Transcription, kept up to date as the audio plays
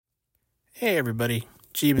Hey everybody,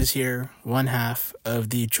 Jeebus here, one half of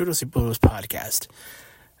the Churros Y Puros podcast.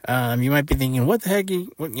 You might be thinking, what the heck,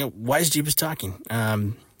 why is Jeebus talking?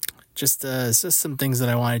 Just some things that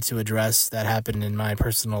I wanted to address that happened in my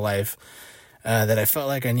personal life that I felt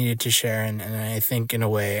like I needed to share, and I think in a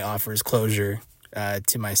way offers closure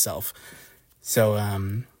to myself. So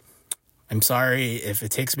I'm sorry if it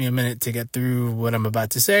takes me a minute to get through what I'm about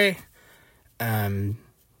to say,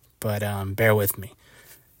 but bear with me.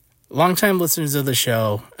 Longtime listeners of the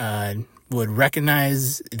show would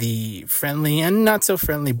recognize the friendly and not so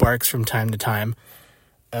friendly barks from time to time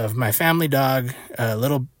of my family dog, a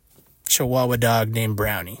little Chihuahua dog named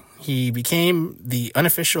Brownie. He became the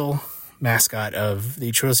unofficial mascot of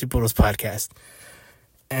the Churros Y Puros podcast.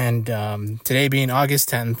 And today being August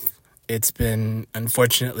 10th, it's been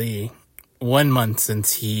unfortunately 1 month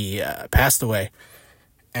since he passed away.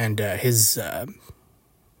 And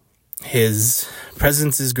his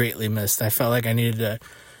presence is greatly missed. I felt like I needed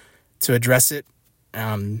to address it,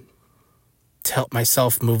 to help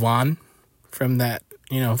myself move on from that,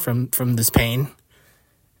 from this pain.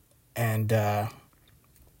 And,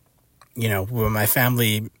 when my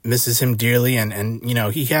family misses him dearly, and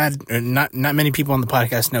he had, not many people on the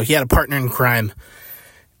podcast know, he had a partner in crime.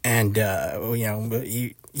 And,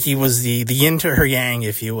 he was the yin to her yang,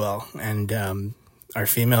 if you will. And, our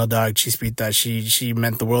female dog, Chispita, she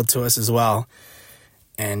meant the world to us as well.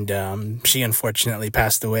 And she unfortunately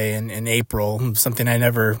passed away in April, something I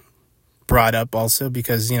never brought up also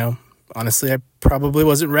because, honestly, I probably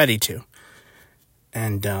wasn't ready to.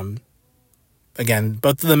 And again,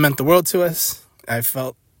 both of them meant the world to us. I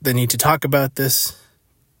felt the need to talk about this.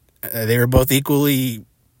 They were both equally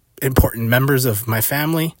important members of my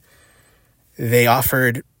family. They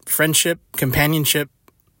offered friendship, companionship,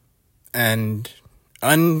 and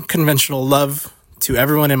unconventional love to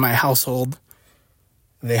everyone in my household.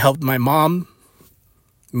 They helped my mom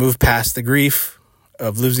move past the grief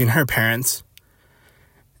of losing her parents.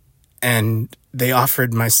 And they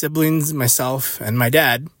offered my siblings, myself, and my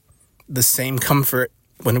dad the same comfort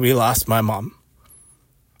when we lost my mom.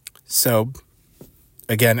 So,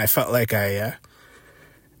 again, I felt like I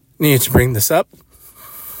needed to bring this up.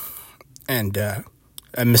 And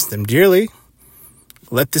I miss them dearly.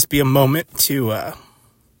 Let this be a moment to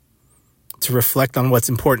reflect on what's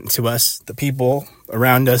important to us, the people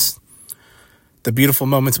around us, the beautiful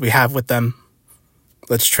moments we have with them.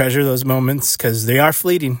 Let's treasure those moments because they are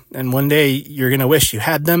fleeting. And one day you're going to wish you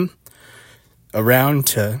had them around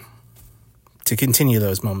to continue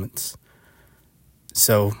those moments.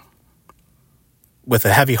 So with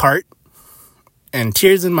a heavy heart and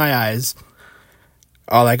tears in my eyes,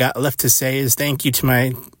 all I got left to say is thank you to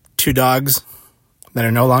my 2 dogs that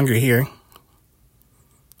are no longer here.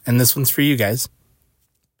 And this one's for you guys.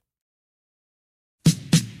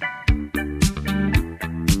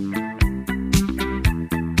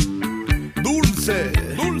 Dulce,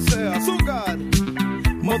 azúcar.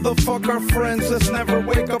 Motherfucker friends, let's never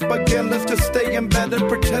wake up again. Let's just stay in bed and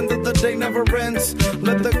pretend that the day never ends.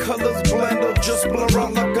 Let the colors blend or just blur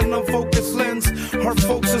out like an unfocused lens. Our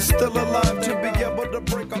folks are still alive to be able to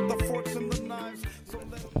break out the forks and the knives.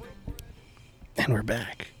 And we're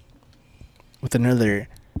back with another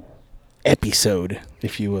episode,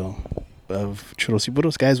 if you will, of Churros Y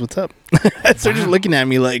Puros. Guys, what's up? They're just looking at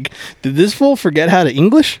me like, did this fool forget how to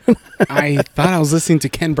English? I thought I was listening to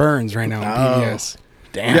Ken Burns right now on PBS.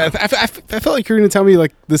 Damn. Yeah, I felt like you were going to tell me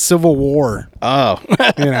like the Civil War. Oh.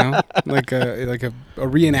 Like a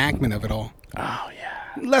reenactment of it all. Oh, yeah.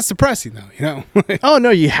 Less depressing though, Oh,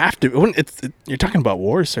 no, you have to. You're talking about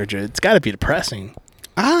war, Sergio. It's got to be depressing.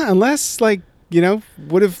 Unless like,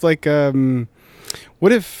 what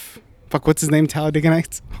if, fuck, what's his name? Talladega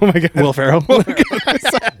Nights? Oh my God. Will Ferrell.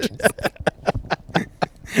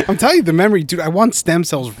 I'm telling you the memory, dude, I want stem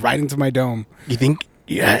cells right into my dome. You think?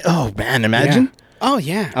 Yeah. Oh, man, imagine. Yeah. Oh,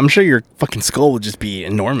 yeah. I'm sure your fucking skull would just be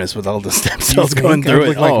enormous with all the stem cells going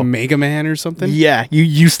through it. Like Mega Man or something? Yeah.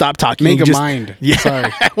 You stop talking. Mega Mind. Yeah.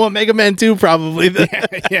 Sorry. Well, Mega Man 2 probably.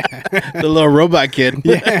 Yeah. The little robot kid.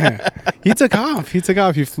 Yeah. He took off. He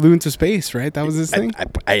flew into space, right? That was his thing?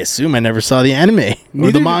 I assume I never saw the anime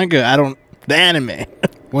or the manga. The anime.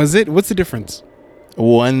 Was it? What's the difference?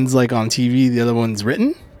 One's like on TV, the other one's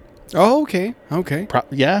written. Oh, okay.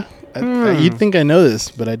 Yeah. You'd think I know this,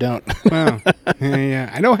 but I don't. Wow. Yeah.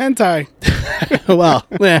 I know hentai. Well,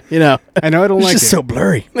 I know I don't like it. It's just so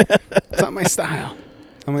blurry. It's not my style.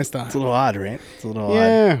 It's a little odd, right? It's a little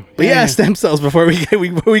odd. But yeah, stem cells before we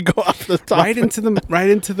go off the top. Right into the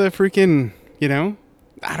freaking,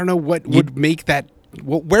 I don't know what would make that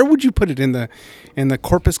where would you put it in the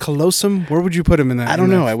corpus callosum? Where would you put him in that? I don't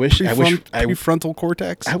know. I wish prefrontal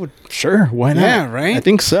cortex. I would. Sure. Why not? Yeah. Right. I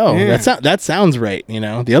think so. Yeah. That sounds right.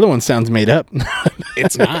 The other one sounds made up.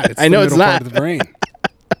 It's not. It's I know it's not. part of the brain.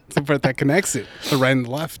 It's the part that connects it. The right and the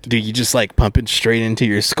left. Do you just like pump it straight into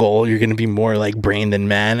your skull? You're gonna be more like brain than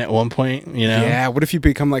man at one point. Yeah. What if you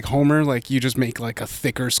become like Homer? Like you just make like a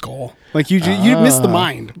thicker skull. Like you miss the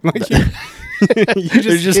mind. Like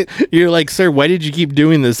you're like, sir, why did you keep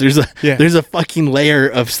doing this? There's a fucking layer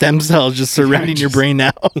of stem cells just surrounding your brain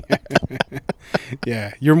now.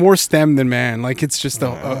 Yeah, you're more stem than man. Like it's just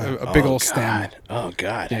a big old stem. Oh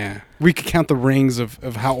God. Yeah, we could count the rings of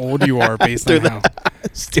how old you are based on how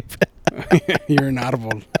stupid. You're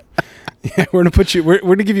inaudible. Yeah, we're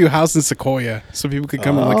gonna give you a house in Sequoia so people could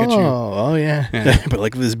come and look at you. Oh yeah. But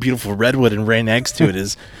like this beautiful redwood, and right next to it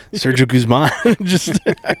is Sergio Guzman.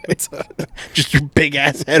 just your big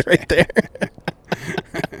ass head right there.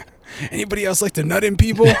 Anybody else like to nut in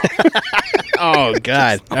people? Oh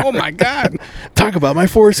God. Oh my God. Talk about my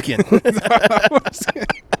foreskin.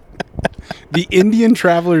 The Indian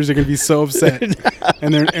travelers are going to be so upset,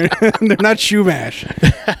 and they're not Shumash.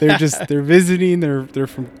 They're visiting. They're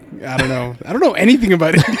from I don't know anything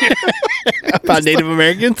about India. About Native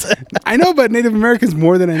Americans. I know about Native Americans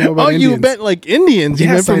more than I know about Indians. You meant like Indians. You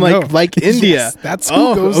meant from like India. Yes, that's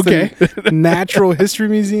who goes to natural history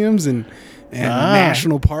museums and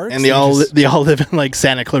national parks. And they all live in like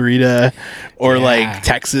Santa Clarita or like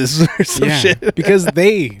Texas or some shit. Because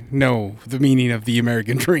they know the meaning of the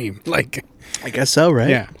American dream. Like, I guess so,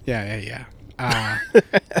 right? Yeah.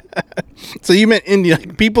 So you meant India,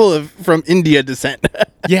 like people from India descent.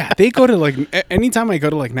 Yeah, they go to like anytime I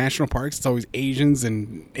go to like national parks, it's always Asians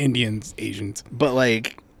and Asians. But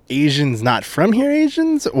like Asians not from here,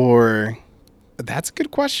 Asians, or that's a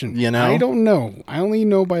good question. I don't know. I only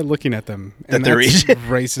know by looking at them that they're Asian,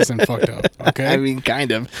 racist and fucked up. Okay, I mean,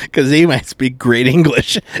 kind of, because they might speak great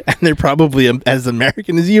English and they're probably as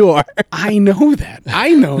American as you are. I know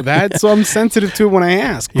that. So I'm sensitive to it when I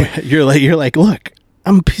ask. You're like, look,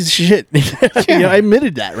 I'm a piece of shit. I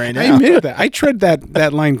admitted that right now. I admitted that. I tread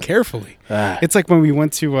that line carefully. It's like when we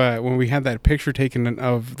went to when we had that picture taken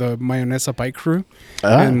of the Mayonesa bike crew,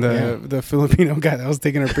 and the Filipino guy that was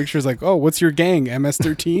taking our pictures like, oh, what's your gang?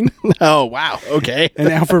 MS-13? Oh, wow. Okay. And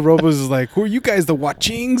Alfred Robles is like, who are you guys, the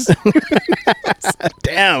Wachings?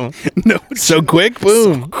 Damn. No. So quick?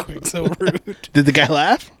 Boom. So quick, so rude. Did the guy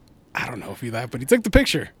laugh? I don't know if he laughed, but he took the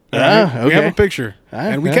picture. Okay. We have a picture.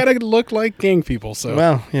 And we kind of look like gang people. So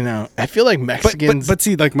well, I feel like Mexicans. But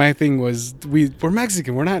see, like my thing was we're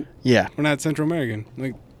Mexican. We're not. Yeah. We're not Central American.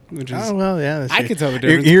 Like, which is, oh well, yeah. I could tell the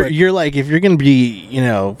difference. You're like, if you're gonna be,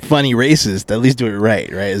 funny racist, at least do it right?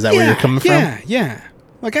 Is that where you're coming from? Yeah.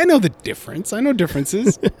 Like I know the difference. I know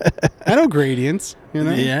differences. I know gradients.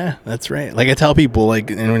 Yeah, that's right. Like I tell people,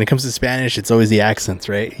 like, and when it comes to Spanish, it's always the accents,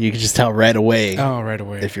 right? You can just tell right away. Oh, right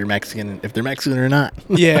away. If you're Mexican, if they're Mexican or not.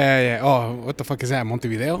 Yeah. Oh, what the fuck is that?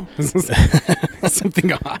 Montevideo?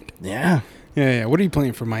 Something odd. Yeah. Yeah. What are you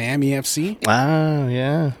playing for? Miami FC? Ah,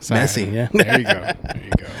 yeah. Sorry. Messi, yeah. There you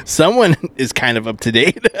go. Someone is kind of up to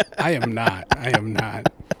date. I am not.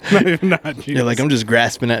 You're like, I'm just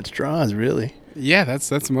grasping at straws, really. Yeah,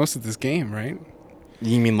 that's most of this game, right?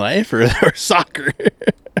 You mean life or soccer?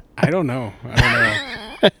 I don't know.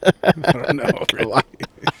 I don't know. Really.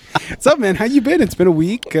 What's up, man? How you been? It's been a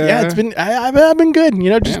week. It's been. I've been good.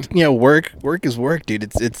 Work is work, dude.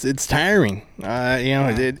 It's tiring.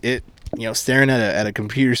 Staring at a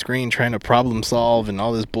computer screen trying to problem solve and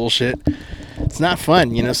all this bullshit. It's not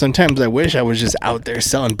fun. Sometimes I wish I was just out there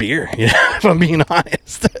selling beer. If I'm being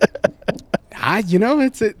honest.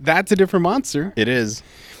 That's a different monster. It is.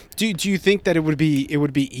 Do you think that it would be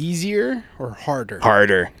easier or harder?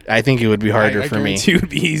 Harder. I think it would be harder for me. It would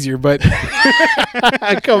be easier, but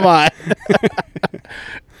come on.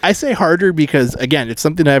 I say harder because again, it's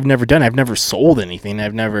something I've never done. I've never sold anything.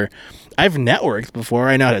 I've networked before.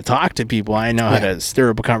 I know how to talk to people. I know how to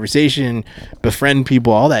stir up a conversation, befriend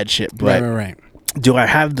people, all that shit. But right. Do I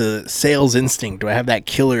have the sales instinct? Do I have that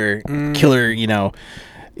killer,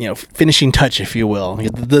 finishing touch, if you will,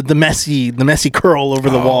 the messy curl over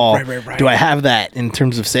the wall? Right. Do I have that in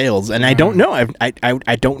terms of sales? And I don't know.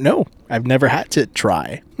 I don't know. I've never had to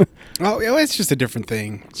try. It's just a different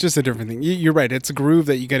thing. You're right. It's a groove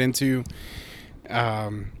that you get into.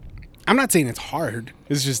 I'm not saying it's hard.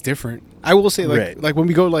 It's just different. I will say, like when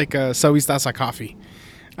we go Sawistasa Coffee.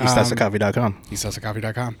 Istasacoffee.com.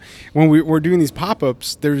 Istasacoffee.com. When we're doing these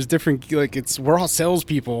pop-ups, there's different, we're all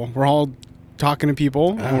salespeople. We're all talking to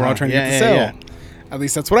people, and we're all trying to get the sale. Yeah. At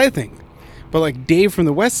least that's what I think. But like Dave from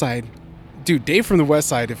the West Side, dude, Dave from the West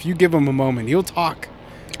Side, if you give him a moment, he'll talk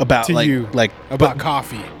about to you about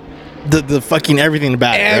coffee. The fucking everything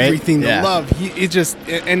about it, right? Everything, the love.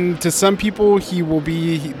 And to some people, he will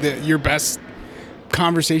be your best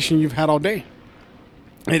conversation you've had all day.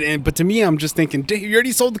 But to me, I'm just thinking, Dave, you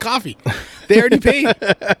already sold the coffee. They already paid.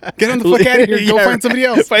 Get him the fuck out of here. Go find somebody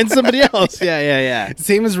else. Find somebody else. Yeah.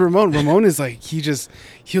 Same as Ramon. Ramon is like,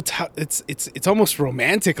 it's almost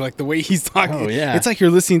romantic, like the way he's talking. Oh, yeah. It's like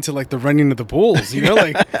you're listening to like the running of the bulls, you know,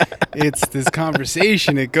 like it's this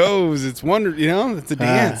conversation. It goes, it's it's a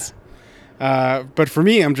dance. But for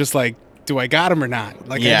me, I'm just like, do I got him or not?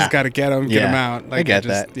 Like, I just got to get him out. Like, I get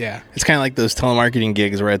that. Yeah. It's kind of like those telemarketing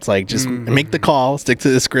gigs where it's like, just make the call, stick to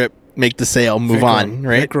the script, make the sale, move on,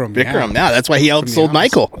 right? Vikram. Yeah, that's why he outsold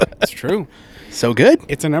Michael. That's true. So good.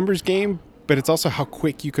 It's a numbers game, but it's also how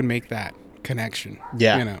quick you can make that connection.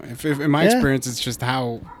 Yeah. You know, if in my experience, it's just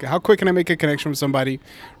how quick can I make a connection with somebody,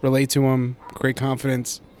 relate to them, create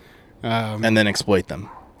confidence. And then exploit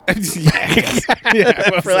them. Yeah.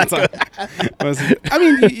 I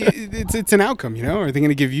mean, it's an outcome, you know. Are they going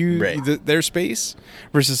to give you their space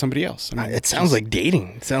versus somebody else? I mean, it sounds like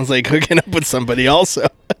dating. It sounds like hooking up with somebody also.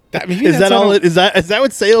 Is that all? Is that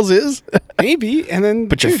what sales is? Maybe, and then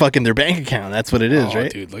you're fucking their bank account. That's what it is,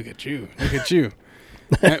 right? Dude, look at you.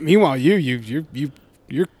 Meanwhile,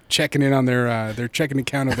 you're checking in on their checking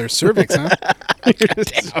account of their cervix, huh?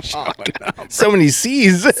 So many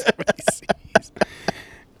C's.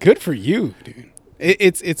 Good for you, dude.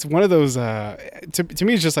 It's one of those. To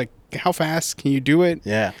me, it's just like, how fast can you do it?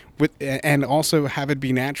 Yeah. And also have it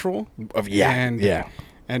be natural.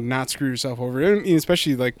 And not screw yourself over. And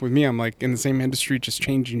especially like with me, I'm like in the same industry, just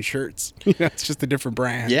changing shirts. It's just a different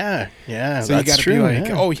brand. Yeah. So you got to be like,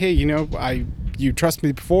 oh, hey, you trust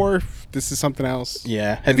me before. This is something else.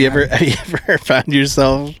 Yeah. Have you ever found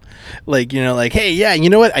yourself like, hey, yeah, you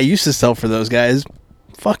know what? I used to sell for those guys.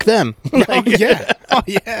 Fuck them. Oh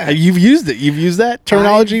yeah. You've used it. You've used that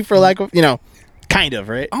terminology for lack of, kind of,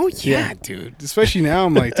 right? Oh yeah, dude. Especially now,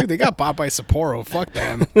 I'm like, dude, they got bought by Sapporo. Fuck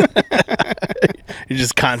them. You're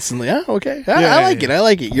just constantly, okay. I like it. I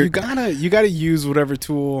like it. You gotta use whatever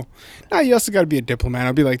tool. Now you also gotta be a diplomat.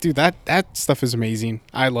 I'll be like, dude, that stuff is amazing.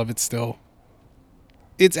 I love it still.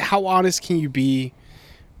 It's how honest can you be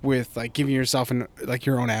with like giving yourself like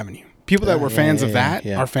your own avenue. People that were fans of that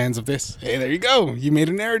are fans of this. Hey, there you go. You made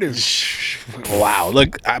a narrative. Wow.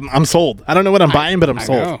 Look, I'm sold. I don't know what I'm buying, but I'm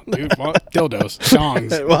sold. Know, dude. Well, dildos.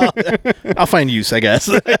 Dongs. Well, I'll find use, I guess.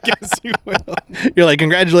 I guess you will. You're like,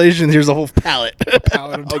 congratulations. Here's a whole pallet. A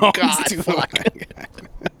pallet of dongs. Oh,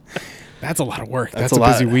 God. That's a lot of work. That's a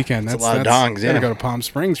busy weekend. That's a lot of dongs, Gotta go to Palm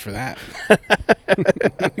Springs for that.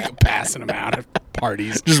 Passing them out at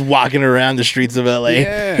parties. Just walking around the streets of LA.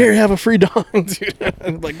 Yeah. Here, have a free dong,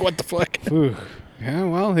 dude. Like, what the fuck? Ooh. Yeah,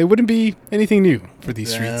 well, it wouldn't be anything new for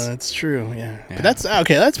these streets. That's true, yeah. But that's,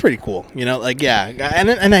 okay, that's pretty cool. And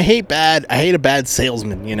I hate a bad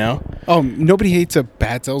salesman, Oh, nobody hates a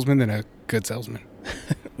bad salesman than a good salesman.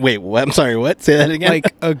 Wait, what? I'm sorry, what? Say that again?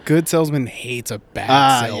 Like, a good salesman hates a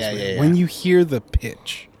bad salesman. Yeah. When you hear the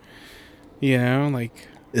pitch, like...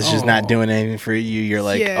 It's just not doing anything for you. You're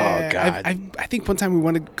like, oh, God. I think one time we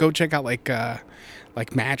wanted to go check out, like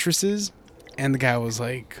mattresses, and the guy was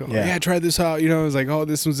like, try this out. I was like, oh,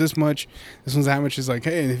 this one's this much. This one's that much. He's like,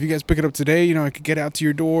 hey, if you guys pick it up today, I could get out to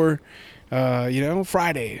your door,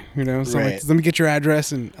 Friday, So I'm like, let me get your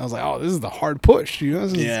address. And I was like, oh, this is the hard push,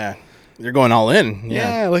 Yeah. They're going all in.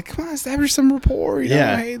 Yeah, like, come on, establish some rapport.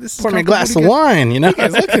 Hey, this is pour me a glass of wine. What are you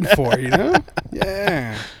guys looking for?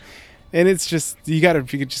 Yeah, and it's just you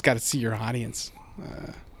just gotta see your audience.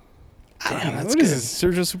 Damn, that's what good. Is this,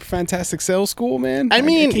 Sergio Super Fantastic Sales School, man? I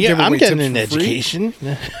mean, I'm getting an education.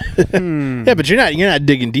 Yeah, but you're not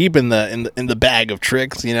digging deep in the bag of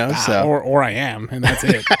tricks, So or I am, and that's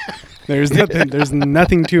it. There's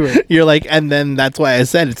nothing to it. You're like, and then that's why I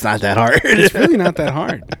said it's not that hard. It's really not that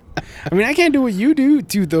hard. I mean, I can't do what you do,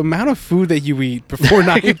 dude. The amount of food that you eat before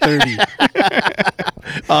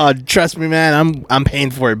 9:30. Trust me, man. I'm paying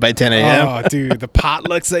for it by 10 a.m. Oh, dude, the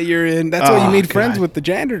potlucks that you're in. That's why you made friends with the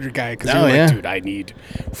janitor guy, because you're like, dude, I need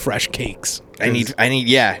fresh cakes. I need,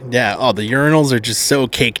 yeah. Oh, the urinals are just so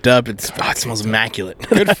caked up. It smells immaculate.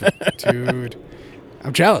 Good for dude.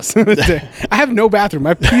 I'm jealous. I have no bathroom.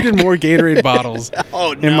 I've peed in more Gatorade bottles.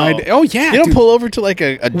 Oh, no. Yeah. You don't pull over to like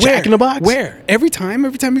a Jack in the Box? Where? Every time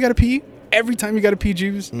you got to pee? Every time you got to pee,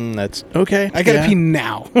 Jeeves? That's okay. I got to pee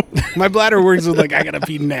now. My bladder works with like, I got to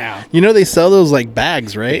pee now. They sell those like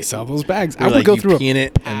bags, right? They sell those bags. I would go through pee in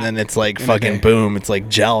it, and then it's like fucking boom. It's like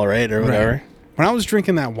gel, right? Or whatever. Right. When I was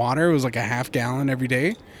drinking that water, it was like a half gallon every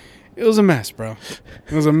day. It was a mess, bro.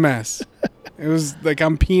 It was a mess. It was like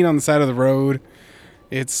I'm peeing on the side of the road.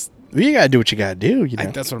 It's You gotta do what you gotta do.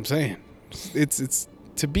 that's what I'm saying. It's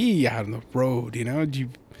to be out on the road.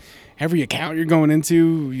 Every account you're going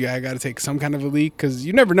into, I got to take some kind of a leak because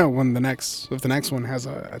you never know when if the next one has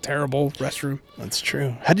a terrible restroom. That's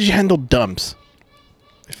true. How did you handle dumps?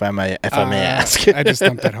 If I may ask. I just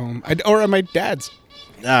dumped at home. Or at my dad's.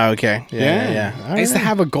 Oh, okay. Yeah. I used to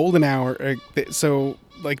have a golden hour. So,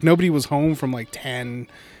 like, nobody was home from, like, 10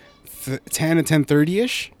 to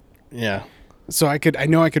 10:30-ish. Yeah. So I could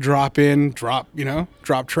drop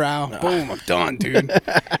trowel. Boom, I'm done, dude.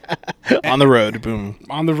 On the road, boom.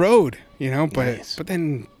 On the road, but Nice. but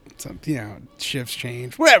then some, shifts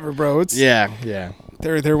change. Whatever, bro. It's Yeah.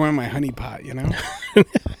 They're one of my honeypot,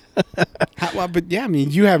 But yeah, I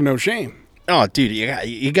mean, you have no shame. Oh, dude, you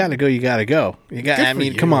gotta go. You gotta go. I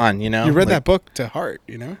mean, come on, You read that book to heart,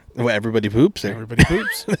 What, Everybody Poops? Everybody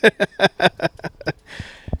poops.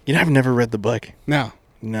 I've never read the book. No.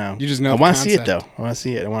 No. You just know I the want to see it, concept. though. I want to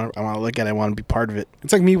see it. I want to look at it. I want to be part of it.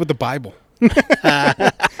 It's like me with the Bible. Like,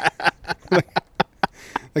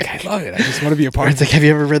 I love it. I just want to be a part of It's like, have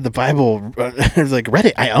you ever read the Bible? I was like, read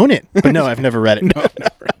it. I own it. But no, I've never read it. No,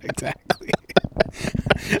 exactly.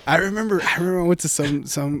 I remember I went to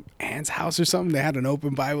some aunt's house or something. They had an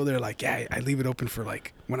open Bible. They're like, yeah, I leave it open for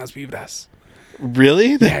like buenas vibras.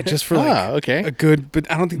 Really? Yeah, just for okay. a good, but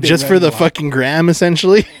I don't think they Just read for a the lot. fucking gram,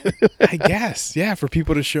 essentially. I guess, yeah, for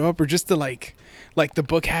people to show up or just to like the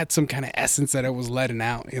book had some kind of essence that it was letting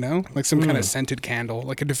out, like some kind of scented candle,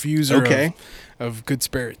 like a diffuser of good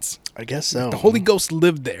spirits. I guess so. The Holy Ghost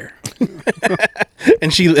lived there.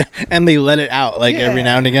 and they let it out like every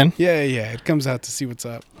now and again. Yeah, it comes out to see what's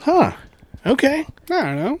up. Huh. Okay. I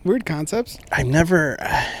don't know, weird concepts. I've never.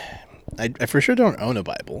 I for sure don't own a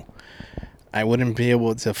Bible. I wouldn't be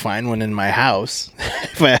able to find one in my house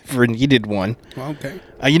if I ever needed one. Well, okay.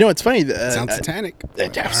 It's funny. Sounds satanic.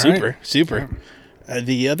 Super.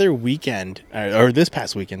 The other weekend, or this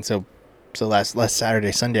past weekend, so last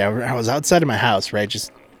Saturday, Sunday, I was outside of my house, right,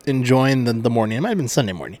 just enjoying the morning. It might have been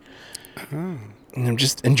Sunday morning. And I'm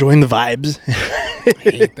just enjoying the vibes. I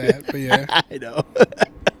hate that, but yeah. I know.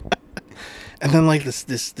 And then like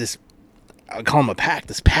this I'll call them a pack.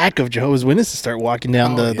 This pack of Jehovah's Witnesses start walking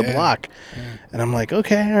down the block, and I'm like,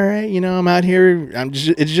 okay, all right, I'm out here.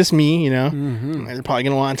 It's just me, Mm-hmm. They're probably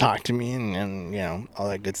gonna want to talk to me and all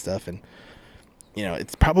that good stuff. And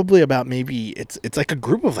it's probably about maybe it's like a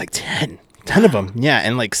group of like 10 of them,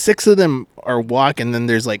 and like 6 of them are walking. Then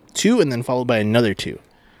there's like 2, and then followed by another 2.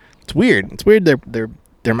 It's weird.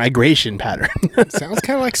 Their migration pattern. Sounds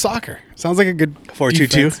kind of like soccer. Sounds like a good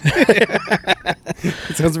 4-2-2.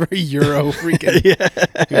 It sounds very Euro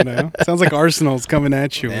freaking. Sounds like Arsenal's coming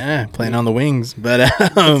at you. Yeah, playing on the wings. But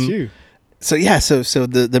That's you. So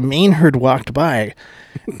the main herd walked by,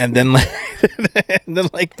 and then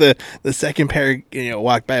like the second pair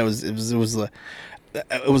walked by. It was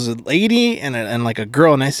a lady and like a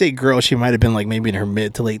girl, and I say girl, she might have been like maybe in her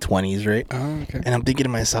mid to late 20s, right? Oh, okay. And I'm thinking to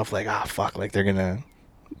myself like, oh fuck, like they're gonna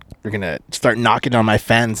start knocking on my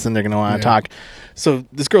fence, and they're gonna want to talk. So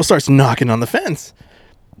this girl starts knocking on the fence,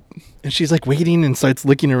 and she's like waiting and starts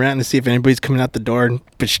looking around to see if anybody's coming out the door.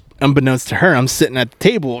 But unbeknownst to her, I'm sitting at the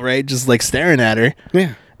table, right, just like staring at her.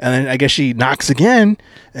 Yeah. And then I guess she knocks again,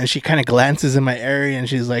 and she kind of glances in my area, and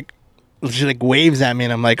she waves at me,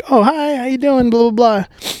 and I'm like, oh, hi, how you doing, blah, blah, blah.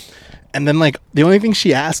 And then like the only thing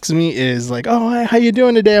she asks me is like, oh, hi, how you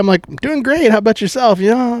doing today? I'm like, doing great. How about yourself?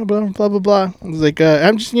 Blah, blah, blah, blah. I was like,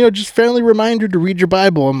 I'm just, just friendly reminder to read your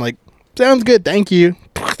Bible. I'm like, sounds good. Thank you.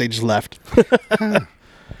 They just left.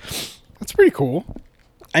 That's pretty cool.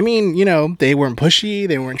 I mean, they weren't pushy.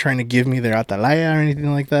 They weren't trying to give me their atalaya or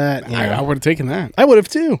anything like that. I would have taken that. I would have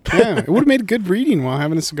too. Yeah, it would have made a good reading while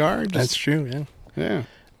having a cigar. That's true. Yeah. Yeah.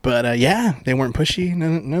 But they weren't pushy.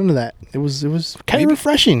 None of that. It was kind of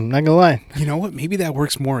refreshing. Not gonna lie. You know what? Maybe that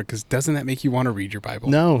works more because doesn't that make you want to read your Bible?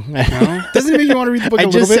 No. Doesn't it make you want to read the book? I a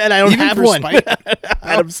just little bit? said I don't Even have for one. spite?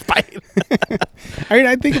 Out of spite. I mean,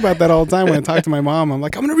 I think about that all the time when I talk to my mom. I'm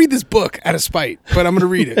like, I'm going to read this book out of spite, but I'm going to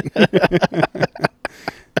read it.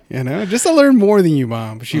 Just to learn more than you,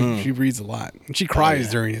 Mom. But she reads a lot, and she cries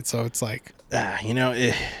during it. So it's like,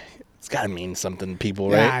 it's got to mean something to people,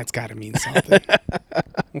 right? Yeah, it's got to mean something.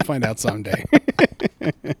 We'll find out someday.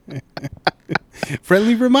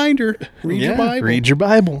 Friendly reminder: read your Bible. Read your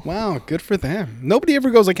Bible. Wow, good for them. Nobody ever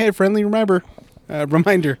goes like, "Hey, friendly reminder,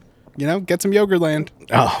 get some Yogurtland."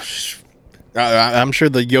 Oh, I'm sure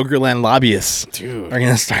the Yogurtland lobbyists are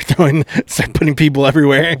gonna start putting people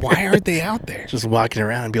everywhere. Why aren't they out there? Just walking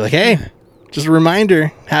around and be like, hey, just a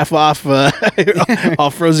reminder, half off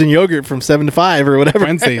all frozen yogurt from 7 to 5 or whatever.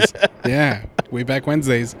 Wednesdays. Yeah. way back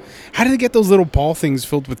Wednesdays. How did they get those little ball things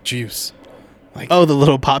filled with juice? Like, oh, the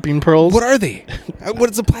little popping pearls. What are they? What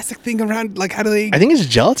is a plastic thing around? Like, how do they? I think it's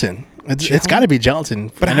gelatin. It's got to be gelatin.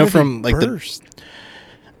 But I know from like burst?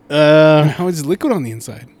 How is it liquid on the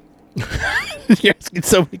inside? You're asking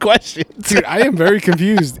so many questions, dude. I am very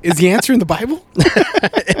confused. Is the answer in the Bible?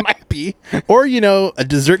 It might be, or a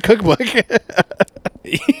dessert cookbook.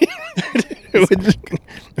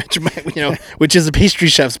 which is a pastry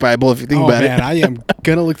chef's Bible if you think about it. I am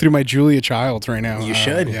gonna look through my Julia Childs right now. You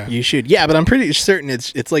should. Yeah. You should. Yeah, but I'm pretty certain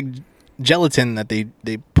it's like gelatin that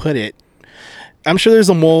they put it. I'm sure there's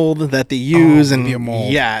a mold that they use, and a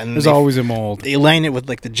mold. Yeah, and there's always a mold. They line it with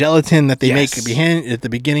like the gelatin that they make at the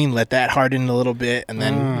beginning. Let that harden a little bit, and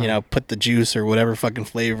then put the juice or whatever fucking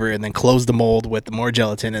flavor, and then close the mold with more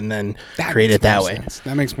gelatin, and then create it that way.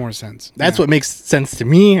 That makes more sense. That's what makes sense to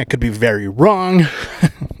me. I could be very wrong.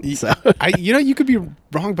 So you could be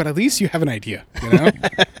wrong, but at least you have an idea.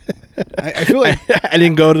 I feel like I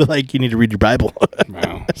didn't go to you need to read your Bible.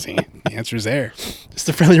 Wow, see, the answer's there. Just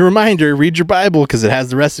a friendly reminder: read your Bible because it has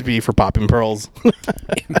the recipe for popping pearls.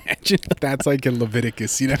 Imagine that's like in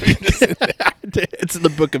Leviticus, It's in the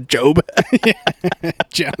book of Job.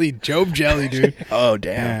 Job jelly, dude. Oh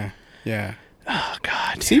damn. Yeah. Oh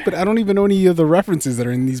God. See, but I don't even know any of the references that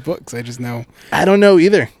are in these books. I just know. I don't know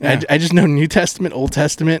either. Yeah. I just know New Testament, Old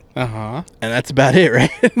Testament. And that's about it,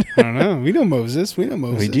 right? I don't know. We know Moses. We do know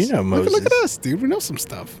Moses. Look at us, dude. We know some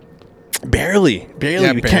stuff. Barely.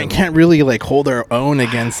 Yeah, we can't really hold our own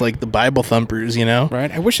against the Bible thumpers,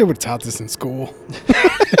 Right. I wish I would have taught this in school.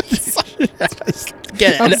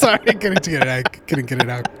 Get it. I'm sorry. I couldn't get it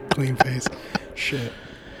out. Clean face. Shit.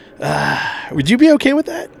 Would you be okay with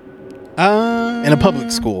that? In a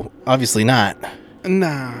public school, obviously not.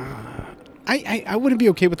 Nah, I wouldn't be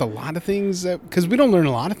okay with a lot of things because we don't learn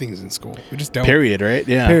a lot of things in school. We just don't. Period. Right?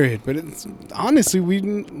 Yeah. Period. But honestly, we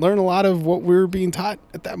didn't learn a lot of what we were being taught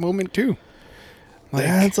at that moment too.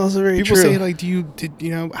 That's also very people true. People say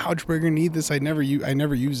did algebra gonna need this? I never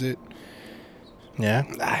use it. Yeah.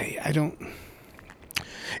 I don't.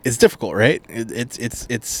 It's difficult, right?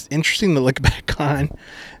 It's interesting to look back on.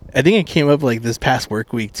 I think it came up this past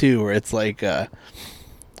work week too, where it's I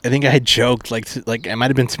think I had joked I might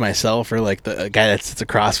have been to myself or the guy that sits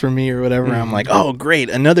across from me or whatever. Mm-hmm. I'm like, oh great,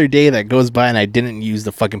 another day that goes by and I didn't use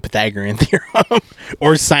the fucking Pythagorean theorem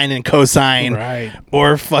or sine and cosine, right?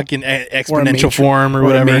 Or fucking exponential form or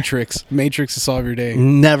whatever. Matrix to solve your day.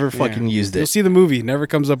 Never fucking used it. You'll see the movie. Never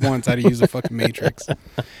comes up once how to use a fucking matrix.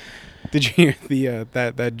 Did you hear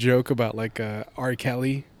that joke about R.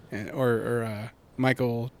 Kelly or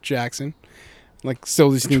Michael Jackson, still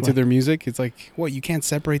listening to their music? It's what, you can't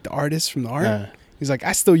separate the artist from the art? He's like,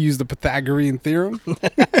 I still use the Pythagorean theorem.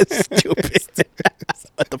 Stupid.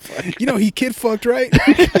 What the fuck? He kid fucked, right?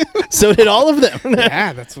 So did all of them.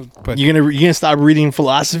 Yeah, that's what. But you're gonna stop reading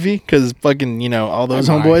philosophy because fucking all those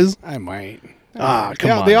homeboys. I might.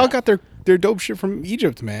 Come on. They all got their dope shit from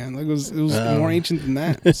Egypt, man. It was more ancient than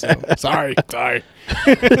that. So sorry. Sorry.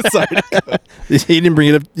 He didn't bring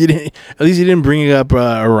it up. At least he didn't bring it up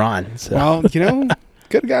Iran. So. Well, could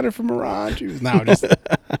have got it from Iran. No, just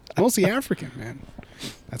mostly African, man.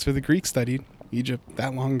 That's where the Greeks studied Egypt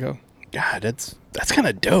that long ago. God, that's kind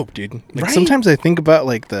of dope, dude. Right? Sometimes I think about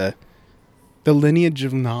the lineage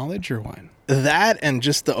of knowledge or what? That and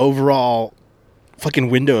just the overall fucking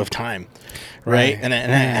window of time. Right. And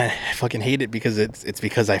I fucking hate it because it's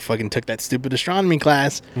because I fucking took that stupid astronomy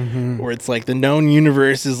class where it's the known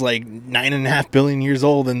universe is 9.5 billion years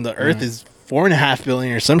old and the Earth is 4.5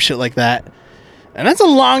 billion or some shit like that. And that's a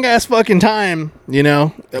long ass fucking time,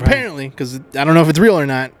 apparently, because I don't know if it's real or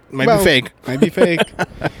not. Might be fake.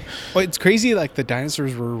 Well, it's crazy. The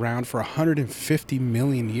dinosaurs were around for 150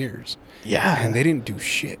 million years. Yeah. And they didn't do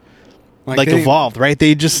shit. They evolved, right?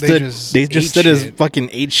 They just stood as fucking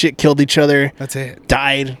ate shit, killed each other. That's it.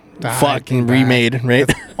 Died fucking remade, right?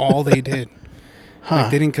 That's all they did. They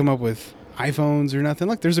didn't come up with iPhones or nothing.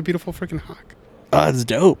 Look, there's a beautiful freaking hawk. Oh, it's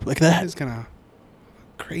dope. Like that. It's kind of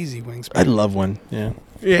crazy wingspan. I'd love one. Yeah.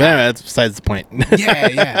 Yeah. That's besides the point.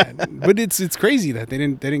 yeah. But it's crazy that they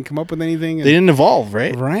didn't come up with anything. They didn't evolve,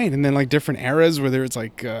 right? Right. And then different eras where there was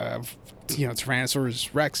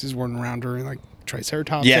Tyrannosaurus Rexes weren't around during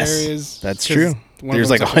Triceratops areas. That's true. There's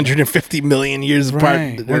 150 million years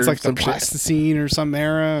apart. One's the Pleistocene or some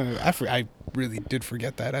era. I really did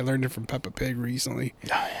forget that. I learned it from Peppa Pig recently. Oh,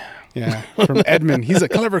 yeah. Yeah, from Edmund. He's a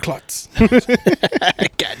clever klutz. God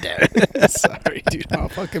damn it. Sorry, dude. Oh,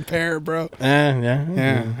 fucking parent, bro.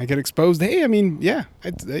 Yeah. I get exposed. Hey, I mean, I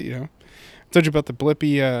told you about the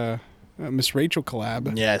Blippi Miss Rachel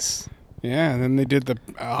collab. Yes. Yeah, and then they did the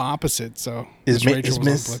opposite. So Is Miss Rachel was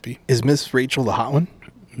Miss on Blippi. is Miss Rachel the hot one?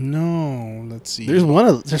 No, let's see. There's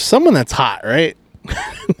someone that's hot, right?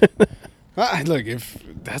 Look, if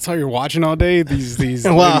that's how you're watching all day, these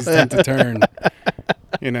Well, ladies tend to turn.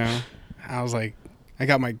 You know, I was like, I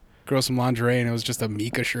got my girl some lingerie, and it was just a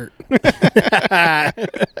Mika shirt.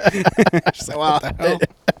 She's like, what the hell?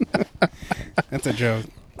 That's a joke.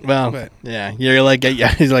 Well, But- yeah, you're like,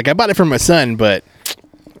 yeah. He's like, I bought it for my son, but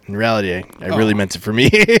in reality, I really meant it for me.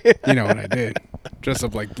 You know what I did? Dress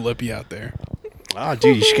up like Blippi out there. Oh,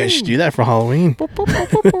 dude, you guys should do that for Halloween.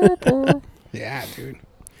 Yeah, dude.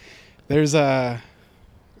 There's I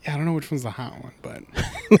don't know which one's the hot one, but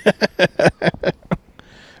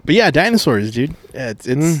But yeah, dinosaurs, dude. Yeah, it's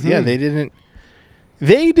Mm-hmm. yeah,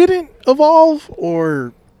 they didn't evolve,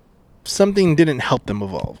 or something didn't help them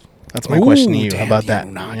evolve. That's my question to you. How damn about the that?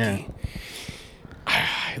 Anunnaki. Yeah.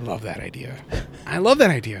 I love that idea. I love that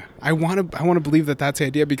idea. I want to believe that that's the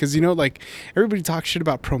idea because, you know, like everybody talks shit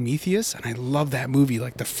about Prometheus, and I love that movie.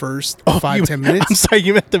 Like the first 5-10 I'm minutes. sorry,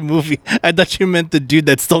 you meant the movie. I thought you meant the dude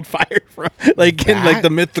that stole fire from, like the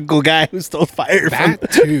mythical guy who stole fire from.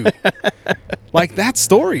 That too. Like that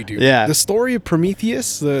story, dude. Yeah. The story of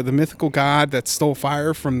Prometheus, the mythical god that stole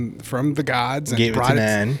fire from the gods and Gave it to brought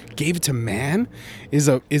man. Gave it to man is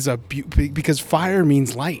because fire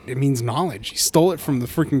means light. It means knowledge. He stole it from the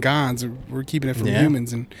freaking gods. We're keeping it from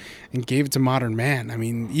humans and gave it to modern man. I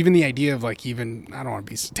mean, even the idea of like I don't want to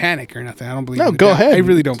be satanic or nothing. I don't believe No, in the go devil. ahead. I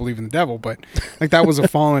really don't believe in the devil, but like that was a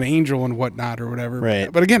fallen angel and whatnot or whatever. Right.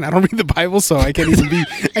 But again, I don't read the Bible, so I can't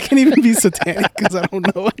even be satanic because I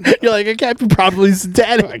don't know it. You're like, I can't be properly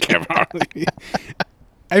satanic. I can't probably.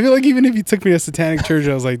 I feel like even if you took me to a satanic church,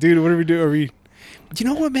 I was like, dude, what do we do? Are we? You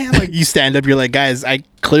know what, man? Like, You stand up, you're like, guys, I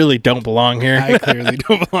clearly don't belong here. I clearly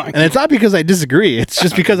don't belong. And it's not because I disagree. It's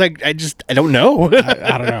just because I don't know.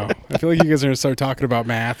 I don't know. I feel like you guys are gonna start talking about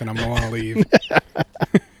math, and I'm gonna want to leave.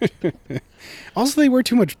 Also, they wear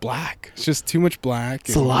too much black. It's just too much black.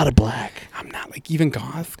 It's a lot of black. I'm not like even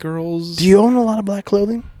goth girls. Do you own a lot of black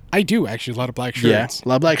clothing? I do actually. A lot of black shirts. Yeah, a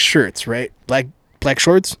lot of black shirts, right? Black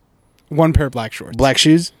shorts, One pair of black shorts. black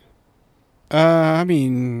shoes. I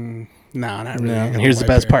mean, no, not really. I No. got Here's a the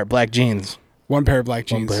white best pair. part: black jeans. One pair of black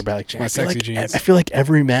jeans. One pair of black jeans. My I feel sexy like, jeans. I feel like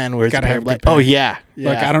every man wears Gotta a pair have of a black. good pair. Oh yeah,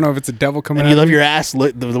 Like I don't know if it's a devil coming And out. you love of your ass,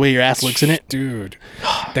 the way your ass looks in it. Dude.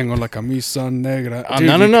 Tengo la camisa negra. Oh, Dude,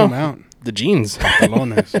 no. Come out. The jeans,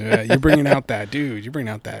 Pantalones. Yeah, you're bringing out that, dude. You're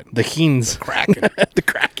bringing out that the Keens, Kraken. the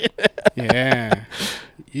Kraken. Yeah.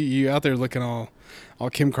 You out there looking all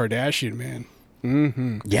Kim Kardashian, man.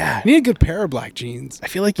 Mm-hmm. Yeah, You need a good pair of black jeans. I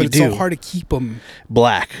feel like But you it's do. so hard to keep them.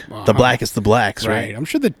 Black. The blackest the blacks, Right. right? I'm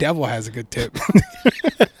sure the devil has a good tip.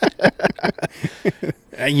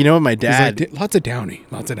 You know what, my He's dad. like, lots of Downy.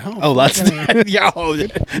 Lots of Downy. Oh, lots of yeah.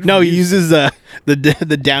 No, he uses the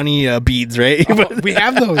Downy beads, right? Oh, we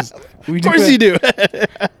have those. We Of course you do.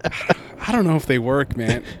 I don't know if they work,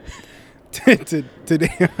 man. Today,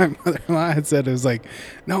 my mother-in-law had said, it was like,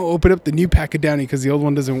 no, open up the new pack of Downy because the old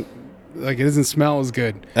one doesn't smell as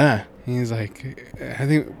good. And he's like, I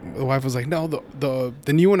think the wife was like, no,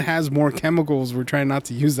 the new one has more chemicals. We're trying not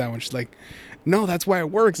to use that one. She's like, no, that's why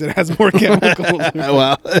it works. It has more chemicals.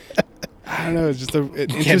 Well, I don't know. It's just you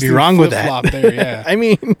can't be wrong with that. flip-flop there, yeah. I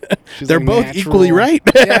mean, She's they're like, both natural. equally right.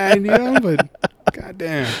 Yeah, you know, but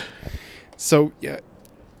goddamn. So yeah,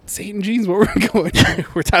 Satan jeans. What we're going?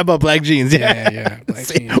 We're talking about black jeans, Yeah. Black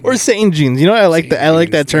jeans. Or Satan jeans. You know, I like Satan that. I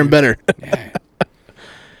like that jeans, term dude. better. Yeah.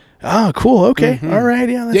 Oh, cool. Okay. All right.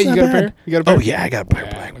 Yeah. That's Yeah, you not got a bad. pair? You got a pair? Oh yeah, I got a pair of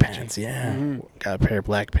Yeah, black look at pants. Yeah, got a pair of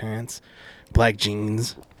black pants, black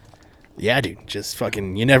jeans. Yeah, dude. Just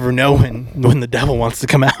fucking. You never know when the devil wants to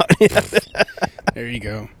come out. There you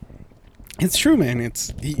go. It's true, man.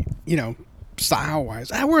 It's style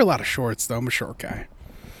wise. I wear a lot of shorts though. I'm a short guy.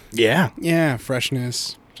 Yeah. Yeah,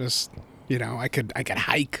 freshness. Just I could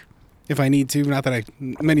hike if I need to. Not that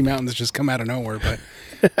many mountains just come out of nowhere, but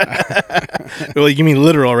Well, you mean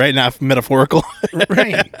literal, right? Not metaphorical.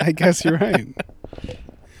 right. I guess you're right.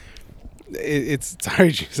 It's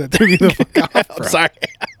sorry, James. That threw me the fuck off. I'm Bro. sorry.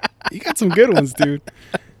 You got some good ones, dude.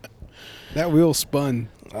 That wheel spun.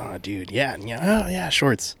 Oh, dude. Yeah. Oh, yeah.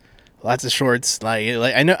 Shorts. Lots of shorts. Like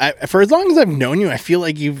I know. For as long as I've known you, I feel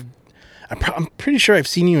like I'm pretty sure I've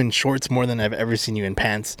seen you in shorts more than I've ever seen you in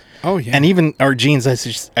pants. Oh yeah, And even or jeans,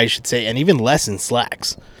 I should say, and even less in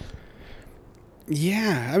slacks.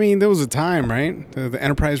 yeah. I mean, there was a time, right? The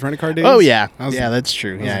Enterprise rent-a-car days. Oh yeah, I was- yeah, that's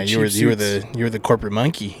true. was Yeah, in you were cheap suits. the corporate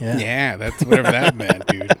monkey. Yeah. Yeah, that's whatever that meant,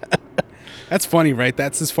 dude. That's funny, right?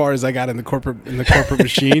 That's as far as I got in the corporate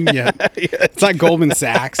machine. Yeah. It's not Goldman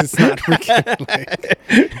Sachs. It's not freaking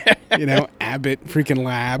like, Abbott freaking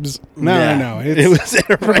Labs. No. It was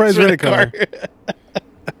Enterprise Rent-A-Car.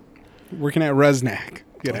 Working at Rusnak.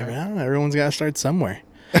 Well, everyone's got to start somewhere.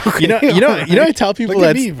 Okay, I tell people Look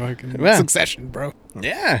at that's me, fucking Succession, bro.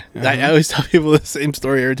 Yeah. I always tell people the same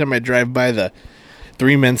story every time I drive by the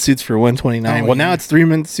 3 men's suits for $129. Now it's 3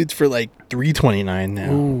 men's suits for like $329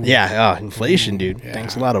 now. Ooh. Yeah, inflation, dude. Yeah.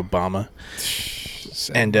 Thanks a lot, Obama.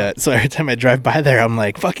 And so every time I drive by there, I'm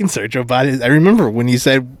like, fucking Sergio Body. I remember when you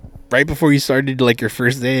said right before you started like your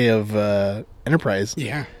first day of Enterprise.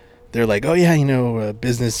 Yeah. They're like, oh, yeah,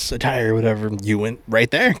 business attire or whatever. You went right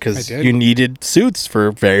there because you needed suits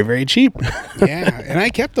for very, very cheap. Yeah, and I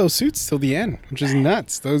kept those suits till the end, which is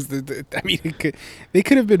nuts. They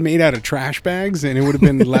could have been made out of trash bags, and it would have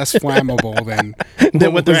been less flammable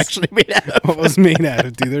than what they're actually made out of. What was made out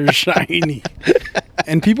of, dude. They're shiny.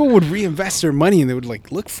 And people would reinvest their money, and they would,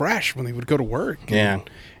 like, look fresh when they would go to work. Yeah.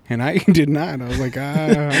 And I did not. I was like,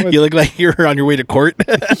 you look like you're on your way to court.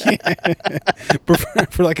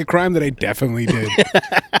 For like a crime that I definitely did.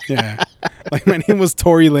 Yeah. Like my name was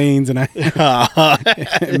Tory Lanez and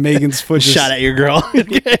and Megan's foot just shot at your girl.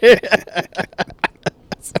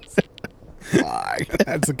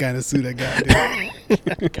 That's the kind of suit I got,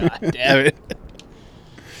 dude. God damn it.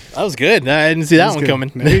 That was good. I didn't see that one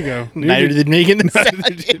coming. There you go. Neither did Megan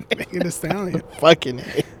the Stallion. Fucking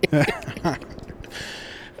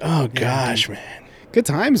Oh gosh, man. Good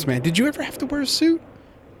times, man. Did you ever have to wear a suit?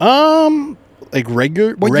 Like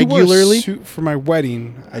regularly? You wore a suit for my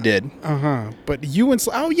wedding. I did. But you and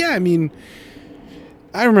I mean,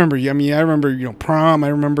 I remember. Prom. I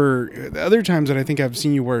remember the other times that I think I've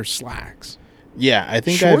seen you wear slacks. Yeah, I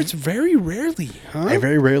think shorts very rarely. Huh? I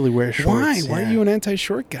very rarely wear shorts. Why? Yeah. Why are you an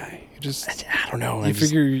anti-short guy? You just I don't know. You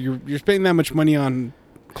figure you're spending that much money on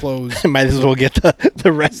clothes. Might as well get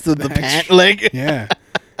the rest of the pant leg. Yeah.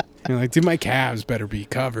 You're like, dude, my calves better be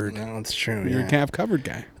covered. No, it's true. You're a calf covered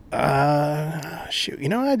guy. Shoot.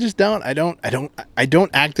 I just don't. I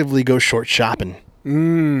don't actively go short shopping.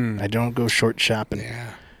 I don't go short shopping.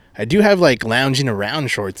 Yeah. I do have like lounging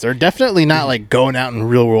around shorts. They're definitely not like going out in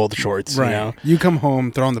real world shorts. Right. You come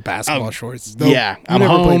home, throw on the basketball shorts. Yeah. I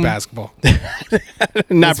never played basketball.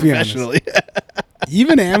 Not professionally.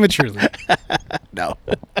 Even amateurly. No.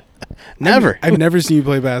 Never. I've never seen you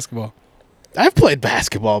play basketball. I've played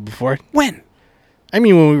basketball before. When? I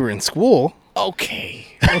mean, when we were in school. Okay.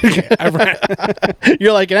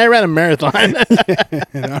 You're like, and I ran a marathon.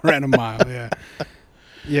 And I ran a mile. Yeah.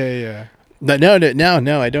 Yeah. But no.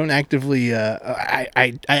 I don't actively.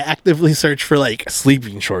 I actively search for like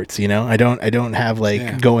sleeping shorts. I don't have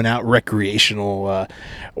like going out recreational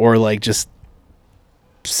or like just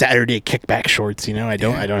Saturday kickback shorts. I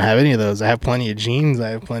don't have any of those. I have plenty of jeans. I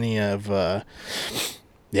have plenty of.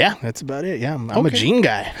 Yeah, that's about it. Yeah, I'm a jean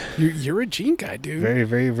guy. You're a jean guy, dude. Very,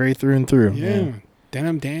 very, very through and through. Yeah.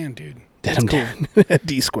 Denim Dan, dude. Denim Dan.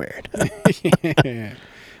 D squared. Yeah.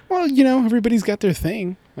 Well, everybody's got their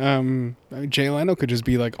thing. Jay Leno could just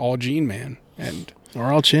be like all jean man.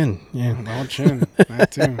 Or all chin. Yeah. All chin.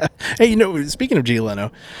 That too. Hey, speaking of Jay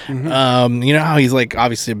Leno, you know how he's like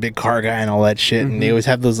obviously a big car guy and all that shit, and they always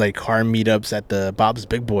have those like car meetups at the Bob's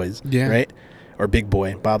Big Boys. Yeah. Right? Or Big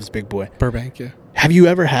Boy. Bob's Big Boy. Burbank, yeah. Have you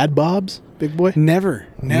ever had Bob's Big Boy? Never.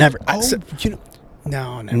 Oh,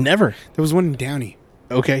 no. Never. There was one in Downey.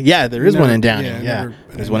 Okay. Yeah, there is one in Downey. Yeah.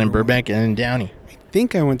 There's one in Burbank and in Downey. I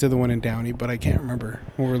think I went to the one in Downey, but I can't remember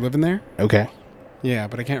when we were living there. Okay. Yeah,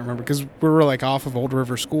 but I can't remember because we were like off of Old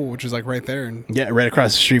River School, which is like right there. And yeah, right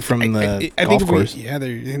across the street from the golf course.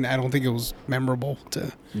 And I don't think it was memorable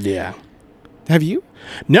to. Yeah. Have you?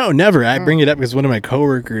 No, never. I bring it up because one of my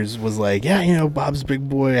coworkers was like, "Yeah, Bob's Big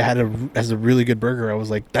Boy has a really good burger." I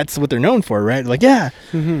was like, "That's what they're known for, right?" Like, yeah.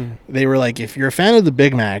 Mm-hmm. They were like, "If you're a fan of the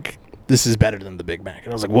Big Mac, this is better than the Big Mac."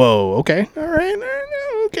 And I was like, "Whoa, okay, all right,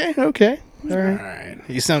 okay, all right."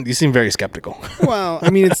 You seem very skeptical. Well,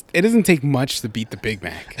 I mean, it doesn't take much to beat the Big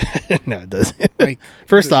Mac. No, it doesn't. Like,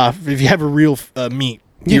 first off, if you have a real meat.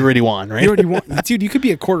 You already won, right? You already won. Dude, you could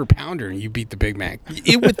be a quarter pounder and you beat the Big Mac.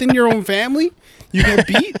 Within your own family, you get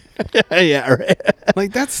beat? Yeah, right.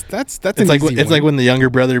 Like, that's it's like when the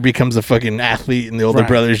younger brother becomes a fucking athlete and the older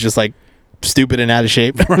brother is just like stupid and out of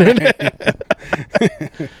shape. Right.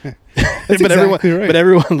 But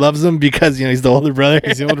everyone loves him because, he's the older brother.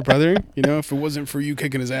 He's the older brother. If it wasn't for you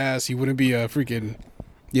kicking his ass, he wouldn't be a freaking,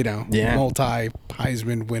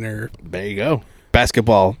 multi-Heisman winner. There you go.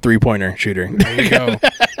 Basketball 3-pointer shooter. There you go.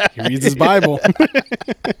 He reads his Bible.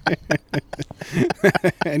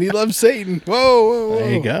 And he loves Satan. Whoa.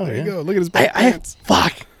 There you go. There you go. Look at his pants.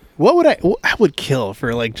 Fuck. what would I would kill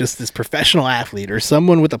for like just this professional athlete or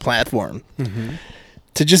someone with a platform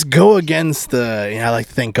to just go against the, I like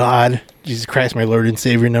to thank God, Jesus Christ, my Lord and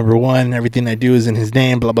Savior, number one. Everything I do is in his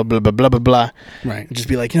name, blah, blah, blah, blah, blah, blah, blah. Right. Just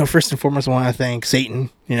be like, first and foremost, I want to thank Satan,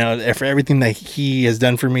 for everything that he has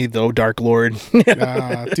done for me, though, Dark Lord.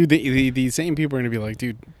 Dude, the same people are going to be like,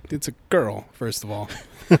 dude, it's a girl, first of all.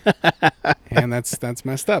 And that's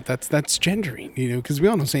messed up. That's gendering, because we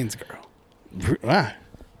all know Satan's a girl. Wow.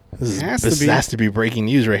 This has to be breaking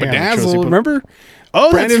news right here. Bedazzled, remember?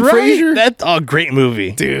 Oh, Brandon that's right. Fraser? That's a great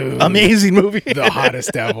movie. Dude. Amazing movie. The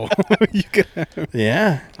hottest devil.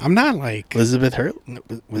 Yeah. I'm not like... Elizabeth Hurley?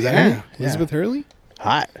 Was that her? Elizabeth Hurley?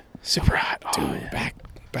 Hot. Super hot. Dude, Oh, yeah.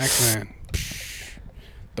 back then.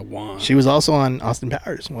 The wand. She was also on Austin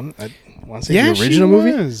Powers. I want to say the original she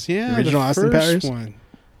movie? was. Yeah, the original Austin Powers? one.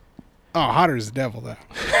 Oh, hotter as the devil, though.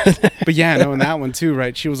 But yeah, no, in that one, too,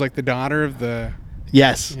 right? She was like the daughter of the...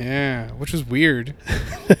 Yes. Yeah, which was weird.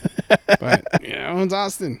 But, it's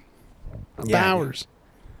Austin. Powers.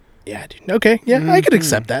 Yeah, dude. Okay. Yeah, I could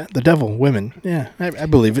accept that. The devil, women. Yeah, I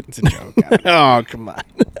believe it. It's a joke. Oh, come on.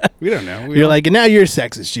 We don't know. You're like, and now you're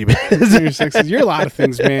sexist, G-Man. You're a lot of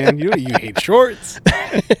things, man. You hate shorts.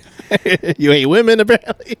 You hate women,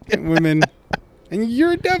 apparently. Women. And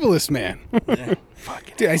you're a devilist man.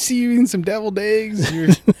 Dude, I see you eating some deviled eggs. You're,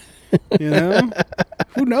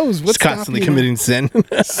 who knows? What's just constantly committing sin.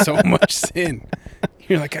 So much sin.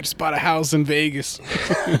 You're like, I just bought a house in Vegas.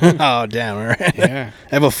 Oh, damn. All right. Yeah.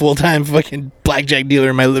 I have a full-time fucking blackjack dealer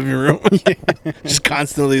in my living room. Just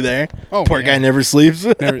constantly there. Oh, Poor guy never sleeps.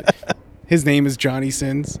 His name is Johnny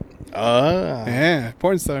Sins. Oh. Yeah.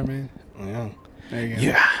 Porn star, man. Yeah. There you go.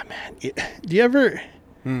 Yeah, man. Do you ever...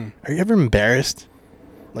 Are you ever embarrassed?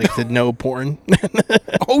 Like to know porn?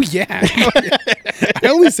 Oh, yeah. I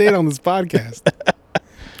only say it on this podcast.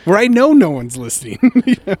 Where I know no one's listening.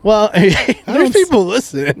 Well, there's people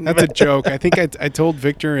listening. That's a joke. I think I told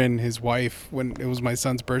Victor and his wife when it was my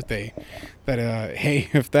son's birthday that hey,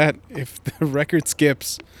 if the record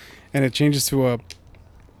skips and it changes to a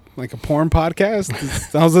porn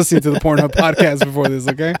podcast, I was listening to the Pornhub podcast before this.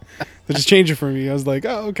 Okay, so just change it for me. I was like,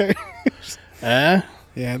 oh, okay. Yeah.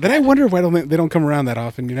 Then I wonder why they don't come around that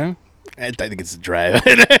often. I think it's a drive.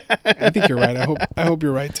 I think you're right. I hope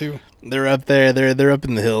you're right too. They're up there. They're up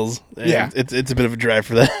in the hills. Yeah, it's a bit of a drive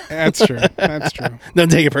for that. That's true. That's true.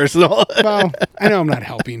 Don't take it personal. Well, I know I'm not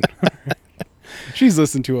helping. She's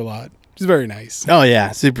listened to a lot. She's very nice. Oh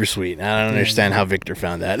yeah, super sweet. I don't understand how Victor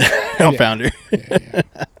found that. Found her. Yeah.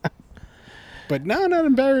 But no, not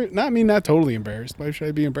embarrassed. Not totally embarrassed. Why should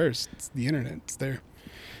I be embarrassed? It's the internet. It's there.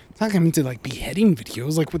 It's not coming to beheading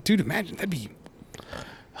videos. What, dude? Imagine that'd be.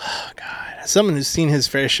 Oh God! As someone who's seen his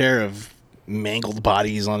fair share of mangled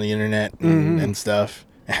bodies on the internet and stuff,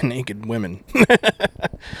 and naked women.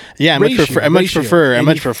 Yeah, I much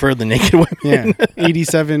prefer the naked women. Yeah,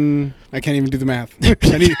 87. I can't even do the math.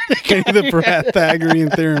 I need the Pythagorean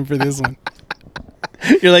theorem for this one.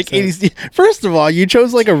 You're like 80. First of all, you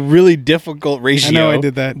chose a really difficult ratio. I know I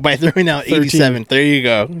did that by throwing out 13. 87. There you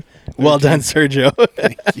go. 13. Well done, Sergio.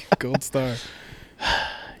 Thank you. Gold star.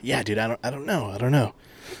 Yeah, dude. I don't know.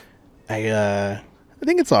 I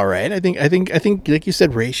think it's all right. I think like you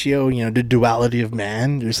said, ratio, the duality of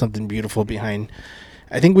man, there's something beautiful behind.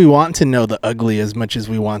 I think we want to know the ugly as much as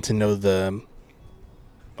we want to know I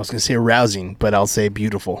was going to say arousing, but I'll say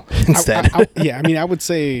beautiful instead. I would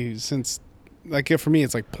say since for me,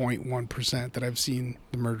 it's 0.1% that I've seen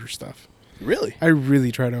the murder stuff. Really? I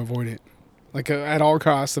really try to avoid it. At all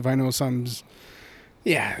costs, if I know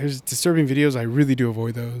there's disturbing videos, I really do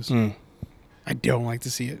avoid those. I don't like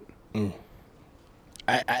to see it.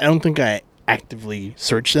 I don't think I actively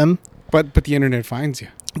search them. But the internet finds you.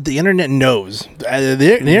 The internet knows.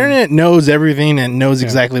 The internet knows everything and knows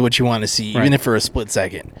exactly what you want to see, even if for a split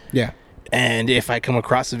second. Yeah. And if I come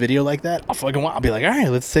across a video like that, I'll be like, all right,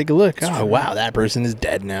 let's take a look. Wow, that person is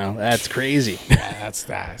dead now. That's crazy. Yeah, that's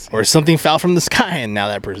that. Or something fell from the sky and now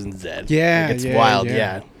that person's dead. Yeah. It's wild,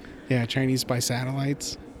 yeah. Yeah, Chinese by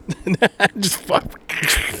satellites. Just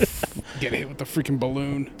get hit with the freaking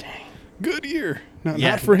balloon. Dang. Good year.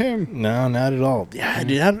 Not for him. No, not at all. Yeah,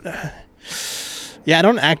 dude. I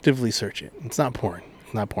don't actively search it. It's not porn.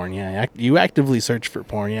 Yeah, you actively search for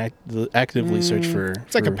porn. You actively search for...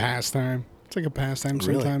 It's like a pastime. It's like a pastime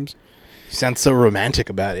sometimes. You sound so romantic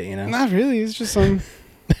about it, Not really. It's just something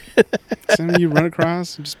you run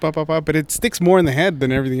across and just pop. But it sticks more in the head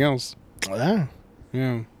than everything else. Yeah.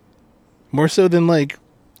 Yeah. More so than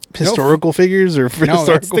historical figures or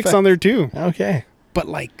historical it sticks on there too. Okay. But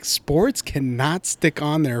sports cannot stick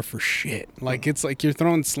on there for shit. It's like you're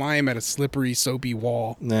throwing slime at a slippery, soapy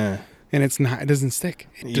wall. Nah. and it doesn't stick.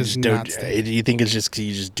 It does not stick. You think it's just 'cause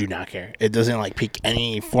you just do not care? It doesn't like pique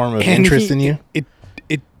any form of interest in you? It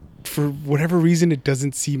for whatever reason, it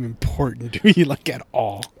doesn't seem important to me like at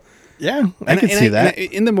all. Yeah, I can see that.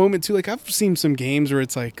 In the moment too, like I've seen some games where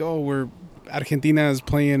it's like, oh, we're Argentina is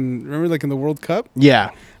playing. Remember, like in the World Cup?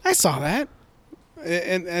 Yeah, I saw that,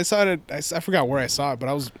 and I saw it. I forgot where I saw it, but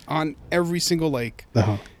I was on every single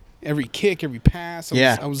every kick, every pass.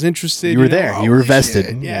 I was interested. You were there. You were vested.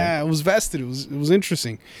 Shit. Yeah, I was vested. It was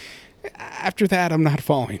interesting. After that, I'm not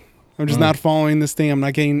following. I'm just not following this thing. I'm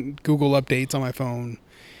not getting Google updates on my phone.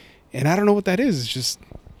 And I don't know what that is. It's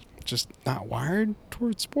just not wired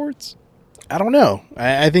towards sports. I don't know.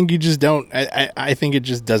 I think you just don't. I think it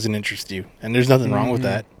just doesn't interest you. And there's nothing wrong with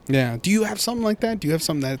that. Yeah. Do you have something like that? Do you have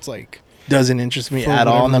something that's like... Doesn't interest me at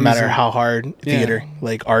all, no matter how hard theater,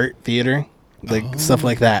 like art theater, like stuff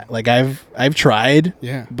like that. Like I've tried.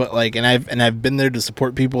 Yeah. But like, and I've been there to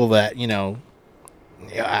support people that,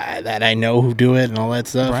 that I know who do it and all that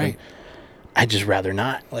stuff. Right. I just rather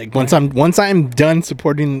not. Like once I'm done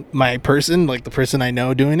supporting my person, like the person I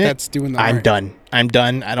know doing it, that's doing the I'm art. done. I'm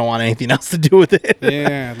done. I don't want anything else to do with it.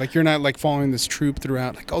 Yeah, like you're not like following this troop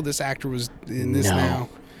throughout. Like, oh, this actor was in this now.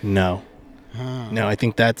 No. No, I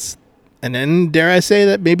think that's, and then dare I say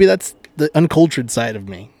that maybe that's the uncultured side of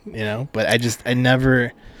me, But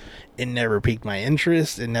it never piqued my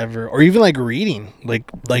interest. It never, or even like reading, like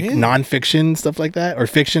nonfiction stuff like that, or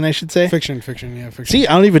fiction, I should say. Fiction, yeah, fiction. See,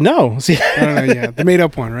 I don't even know. See, I don't know. Yeah, the made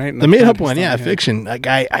up one, right? The made up one, yeah, fiction. Like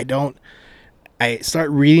I start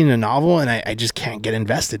reading a novel and I just can't get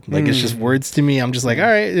invested. Like it's just words to me. I'm just like, all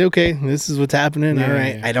right, okay, this is what's happening. Yeah, all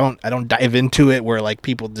right, yeah. I don't dive into it where like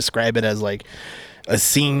people describe it as like a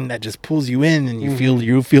scene that just pulls you in and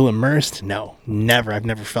you feel immersed. No, never. I've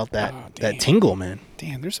never felt that tingle, man.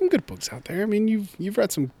 Damn, there's some good books out there. I mean, you've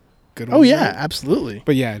read some good ones. Oh yeah, right? absolutely.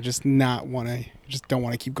 But yeah, just don't want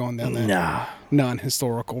to keep going down that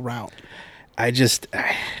non-historical route. I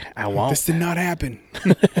won't. This did not happen.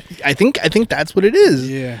 I think that's what it is.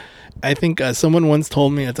 Yeah. I think someone once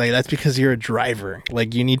told me, it's like, that's because you're a driver.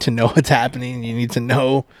 Like you need to know what's happening. You need to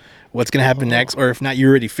know what's going to happen next, or if not, you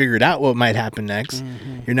already figured out what might happen next.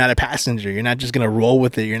 You're not a passenger. You're not just going to roll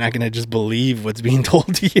with it. You're not going to just believe what's being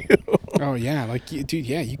told to you. Oh yeah, like dude,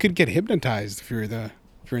 yeah, you could get hypnotized if you're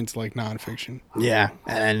into like nonfiction. Yeah,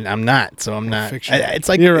 and I'm not, so I'm not. Fiction. It's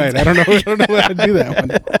like you're right. I don't know how to do that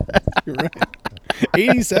one. You're right.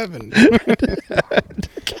 87.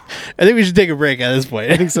 I think we should take a break at this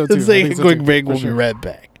point. I think so too. Let's take a quick break. We'll be right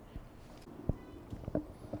back.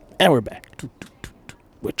 And we're back.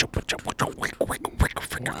 Wow,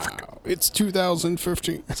 it's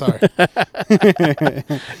 2015. Sorry.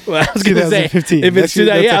 Well, I was going to say, if it's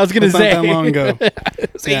I was going to say, not that long ago.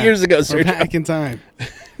 It's 8 years ago, sir. We're back in time.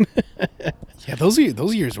 Yeah, those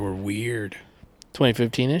years were weird.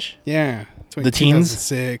 2015-ish? Yeah. The teens?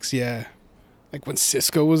 2006, yeah. Like when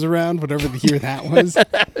Cisco was around, whatever the year that was. I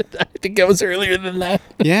think that was earlier than that.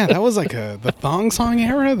 Yeah, that was like the thong song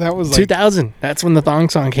era. That was like 2000. That's when the thong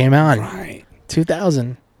song came out. Right.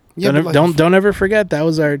 2000. Yeah, don't ever forget that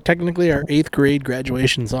was technically our 8th grade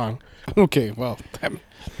graduation song. Okay, well,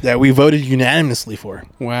 that we voted unanimously for.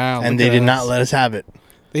 Wow. And they did not let us have it.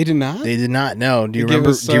 They did not? They did not. No. Do you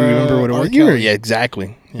remember what it was? Yeah,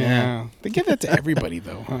 exactly. Yeah. They give that to everybody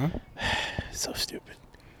though, huh? So stupid.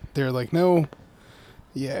 They're like, "No."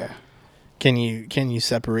 Yeah. Can you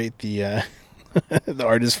separate the the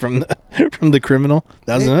artist from the criminal?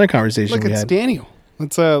 That was another conversation we had. Look, it's Daniel.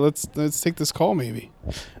 Let's take this call maybe.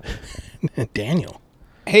 Daniel.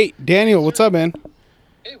 Hey, Daniel, what's up, man?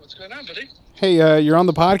 Hey, what's going on, buddy? Hey, you're on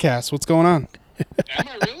the podcast. What's going on? Am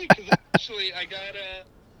I really? Because actually, I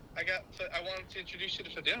wanted to introduce you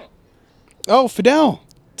to Fidel. Oh, Fidel.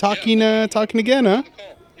 Talking again, huh?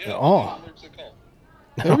 Yeah, oh.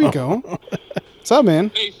 There we go. What's up, man?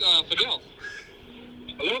 Hey, Fidel.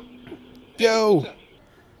 Hello? Yo.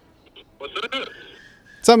 What's up?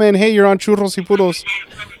 What's up, man? Hey, you're on Churros Y Puros.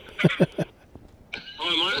 Am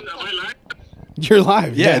I live? You're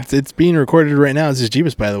live. Yeah, it's being recorded right now. This is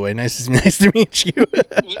Jeebus, by the way. Nice to meet you.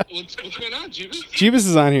 What's going on, Jeebus? Jeebus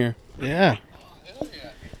is on here. Yeah. Hell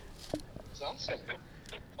yeah. That's awesome.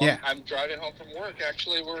 Yeah. I'm driving home from work.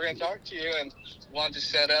 Actually, we're going to talk to you and wanted to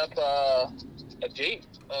set up a date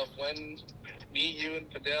of when me, you,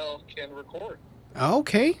 and Fidel can record.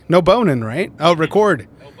 Okay. No boning, right? Oh, record.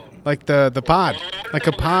 No bone. Like the pod. Like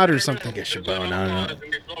a pod or something. Guess you bone. I don't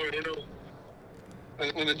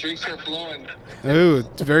know. When the drinks are flowing. Ooh,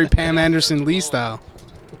 it's very Pam Anderson Lee style.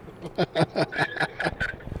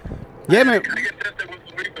 Yeah, man.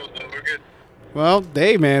 Well,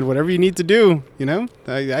 hey, man, whatever you need to do, you know.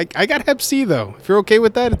 I got Hep C, though. If you're okay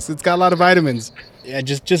with that, it's got a lot of vitamins. Yeah,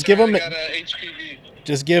 just give him. I got HPV.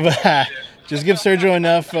 Just give Sergio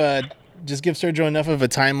enough. Just give Sergio enough of a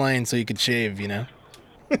timeline so you could shave. You know.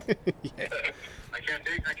 I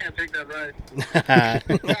can't take that ride.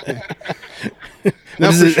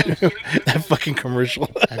 What is it? That fucking commercial.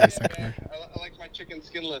 I like my chicken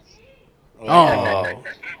skinless. Oh,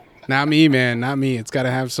 not me, man, not me. It's got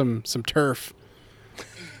to have some turf.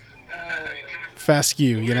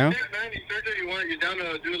 Fescue, you know. Sergio, you down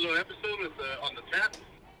to do a little episode on the tap?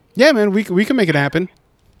 Yeah, man, we can make it happen.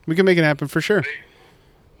 We can make it happen for sure.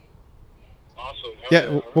 Awesome.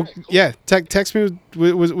 Yeah, well, yeah. Text me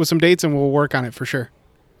with some dates and we'll work on it for sure.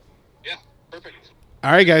 Yeah, perfect.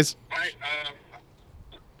 All right, guys. All right,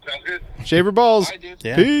 sounds good. Shave your balls. Bye, dude.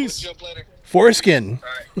 Yeah. Peace. Jump later. Foreskin.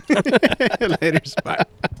 All right. Later. Bye.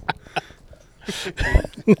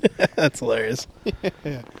 That's hilarious.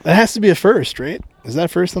 That has to be a first, right? Is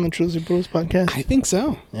that first on the Churros Y Puros podcast? I think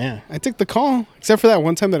so. Yeah. I took the call, except for that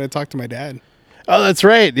one time that I talked to my dad. Oh, that's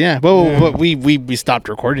right. Yeah. Well, we stopped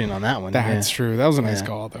recording on that one. That's true. That was a nice Yeah.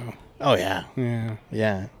 call, though. Oh yeah. Yeah.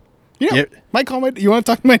 Yeah. You know, Yep. might call my. You want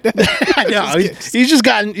to talk to my dad? No, he's just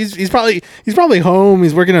gotten. He's probably home.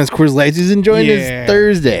 He's working on his Coors Lights. He's enjoying his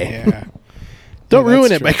Thursday. Yeah. Don't Yeah, ruin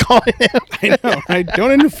that's it by true. calling him. I know, right?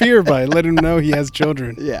 Don't interfere by letting him know he has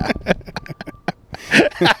children. Yeah.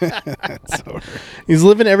 That's so He's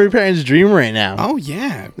living every parent's dream right now. Oh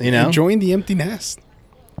yeah, You know? enjoying the empty nest.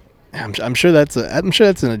 I'm sure that's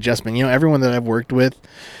an adjustment. You know, everyone that I've worked with,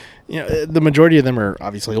 you know, the majority of them are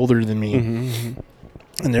obviously older than me.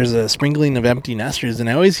 And there's a sprinkling of empty nesters, and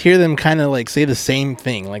I always hear them kind of like say the same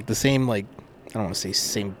thing, like the same, like, I don't want to say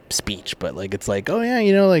same speech, but like it's like, oh yeah,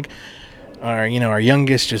 you know, like our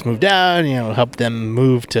youngest just moved out, you know, help them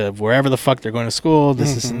move to wherever the fuck they're going to school,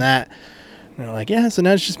 this and that. And they're like, yeah, so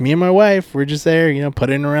now it's just me and my wife. We're just there, you know,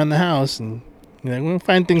 putting around the house, and you know, we'll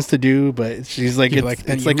find things to do. But she's like,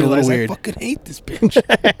 it's like a little weird. I fucking hate this bitch.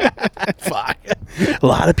 Fuck. A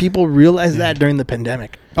lot of people realized that during the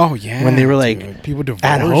pandemic. Oh yeah, When they were like dude, people divorced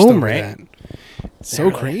at home, over right? that. So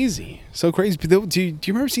crazy, so crazy. Do you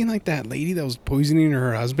remember seeing like that lady that was poisoning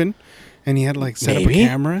her husband, and he had to like set up a Maybe.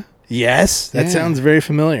 camera? Yes, that Yeah. sounds very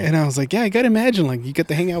familiar. And I was like, yeah, I gotta imagine like you get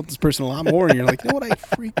to hang out with this person a lot more, and you're like, you know what? I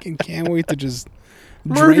freaking can't wait to just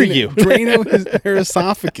Murder you. drain out her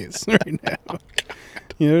esophagus right now.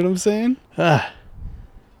 You know what I'm saying?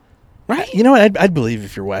 Right? You know what? I'd believe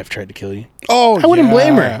if your wife tried to kill you. Oh, I wouldn't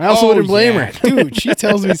blame her. I also wouldn't blame her. Dude, she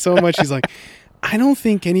tells me so much. She's like, I don't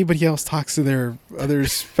think anybody else talks to their other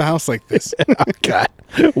spouse like this. Oh, God.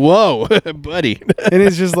 Whoa, buddy. And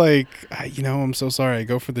it's just like, I'm so sorry. I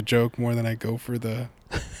go for the joke more than I go for the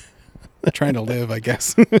trying to live, I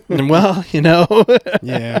guess. Well, you know,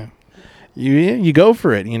 Yeah. you go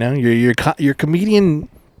for it. You know, your comedian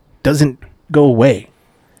doesn't go away.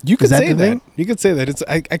 You could Is that say the that. thing? You could say that. It's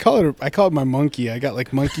I call it my monkey. I got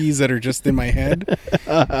like monkeys that are just in my head,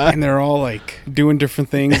 and they're all like doing different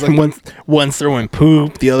things. Like One's throwing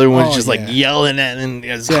poop, the other one's Oh, just like yeah. yelling at and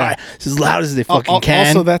as Yeah. as loud as they fucking can.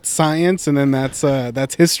 Also, that's science, and then that's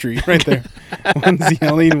history right there. One's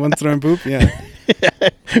yelling, one's throwing poop. Yeah.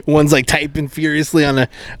 One's like typing furiously on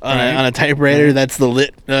a typewriter. Right. That's the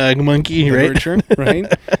lit monkey, right? Literature, right?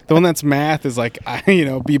 The one that's math is like,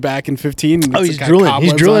 be back in 15. And Oh, it's he's got drooling. He's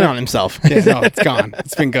cobwebs drooling it. on himself. Yeah, no, it's gone.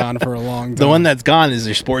 It's been gone for a long time. The one that's gone is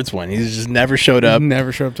your sports one. He's just never showed up.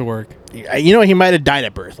 never showed up to work. You know, he might have died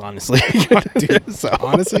at birth, honestly. Dude, So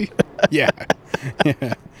honestly, yeah.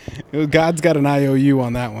 God's got an IOU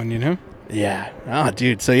on that one, you know? yeah. Oh,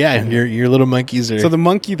 dude. So yeah, your little monkeys are. So the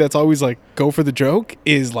monkey that's always like, go for the joke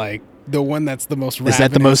is like the one that's the most is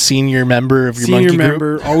that the most senior member of your senior monkey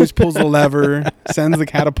member, group? always pulls the lever, sends the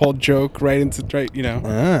catapult joke right into,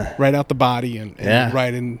 right out the body and Yeah.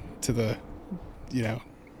 right into the,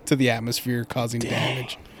 to the atmosphere, causing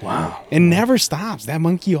damage. Wow. It never stops. That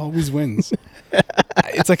monkey always wins.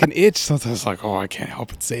 It's like an itch. Sometimes it's like, oh, I can't help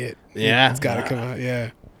but say it. Yeah. It's got to come out.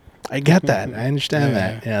 Yeah. I get that. I understand Yeah.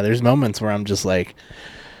 that. Yeah, there's moments where I'm just like,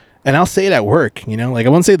 and I'll say it at work, you know, like I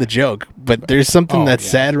won't say the joke, but there's something Oh, that's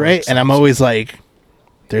yeah, said, work right? And I'm sucks. always like,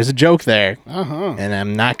 there's a joke there, Uh-huh. and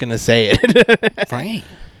I'm not going to say it. Right.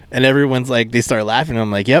 And everyone's like, they start laughing.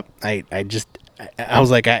 I'm like, yep. I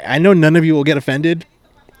was like, I know none of you will get offended,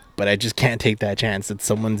 but I just can't take that chance that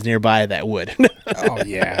someone's nearby that would. Oh,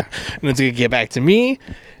 yeah. And it's going to get back to me,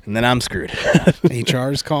 and then I'm screwed.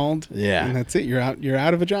 HR's called. Yeah. And that's it. You're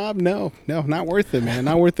out of a job? No, not worth it, man.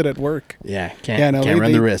 Not worth it at work. Yeah, can't run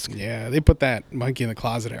they, the risk. Yeah, they put that monkey in the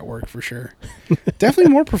closet at work for sure.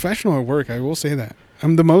 Definitely more professional at work. I will say that.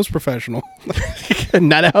 I'm the most professional.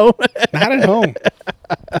 Not at home. Not at home.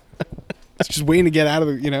 It's just waiting to get out of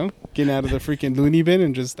the, getting out of the freaking loony bin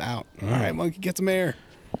and just out. All right, monkey, get some air.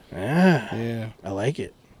 Yeah. I like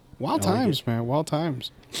it. Wild times, man. Wild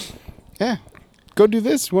times. Yeah. Go do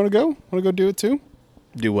this. You want to go? Want to go do it too?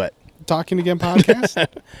 Do what? Talking Again podcast.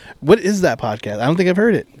 What is that podcast? I don't think I've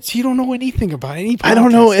heard it. So you don't know anything about any podcast. I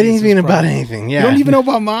don't know anything about anything. Yeah. You don't even know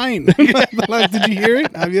about mine. Did you hear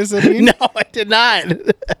it? Have you said it? No, I did not.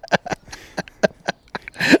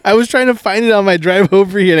 I was trying to find it on my drive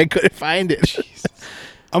over here and I couldn't find it. Jesus.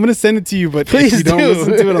 I'm going to send it to you, but Please if you don't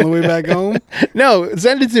listen to it on the way back home. No,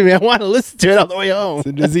 send it to me. I want to listen to it on the way home. It's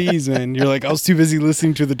a disease, man. You're like, I was too busy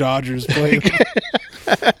listening to the Dodgers play.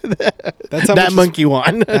 That's how that monkey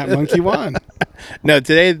won. That monkey won. No,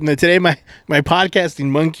 today my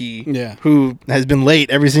podcasting monkey, who has been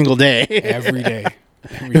late every single day. Every day.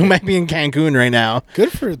 Who might be in Cancun right now.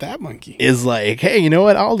 Good for that monkey. Is like, hey, you know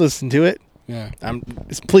what? I'll listen to it. Yeah.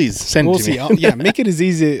 Please send it to me. Make it as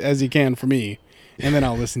easy as you can for me, and then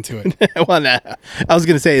I'll listen to it. Well, nah, I was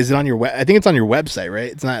gonna say, is it on your I think it's on your website,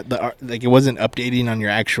 right? It's not it wasn't updating on your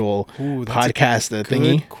actual podcast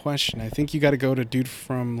thingy. Good question. I think you got to go to Dude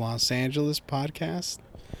from Los Angeles podcast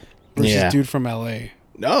versus Dude from LA.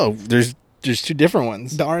 No, there's two different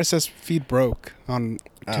ones. The RSS feed broke on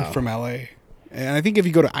Dude from LA, and I think if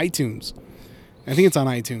you go to iTunes, I think it's on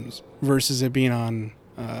iTunes versus it being on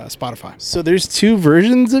Spotify. So there's two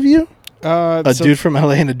versions of you? Dude from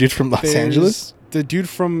LA and a dude from Los Angeles? The dude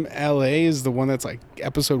from LA is the one that's like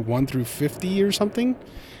episode 1 through 50 or something.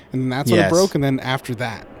 And then that's when it broke. And then after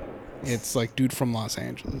that, it's like Dude from Los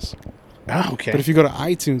Angeles. Oh, okay. But if you go to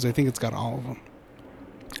iTunes, I think it's got all of them.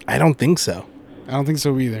 I don't think so. I don't think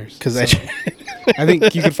so either. Because I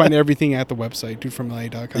think you can find everything at the website,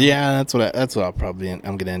 dudefromla.com. Yeah, that's what I'm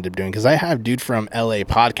going to end up doing, because I have Dude from LA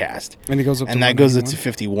podcast, and it goes up, and that goes up to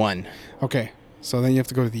 51. Okay, so then you have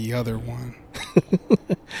to go to the other one,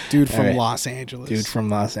 Dude from Los Angeles. Dude from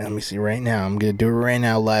Los Angeles. Let me see right now. I'm going to do it right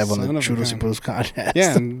now live on the Churros Y Puros podcast.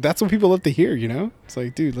 Yeah, and that's what people love to hear. It's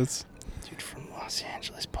like, dude from Los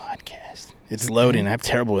Angeles podcast. It's loading. I have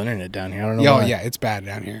terrible internet down here. I don't know. Yeah, it's bad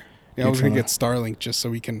down here. Yeah, I was going to get Starlink just so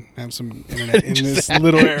we can have some internet in this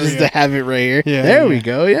little area. Just to have it right here. Yeah, there we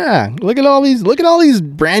go. Yeah. Look at all these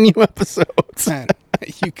brand new episodes. Man,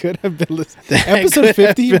 you could have been listening. Episode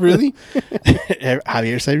 50, really?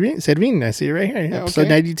 Javier Servin. I see it right here. Yeah, episode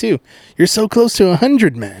 92. You're so close to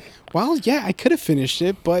 100, man. Well, yeah, I could have finished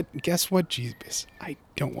it, but guess what, Jeebus? I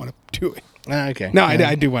don't want to do it. Okay. No,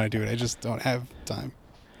 I do want to do it. I just don't have time.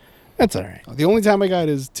 That's all right. The only time I got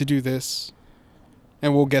is to do this.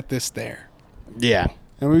 And we'll get this there. Yeah.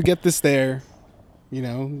 And when we get this there,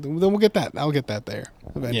 then we'll get that. I'll get that there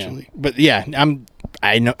eventually. Yeah. But yeah,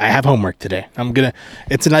 I know I have homework today.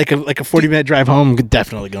 It's like a 40-minute drive home. I'm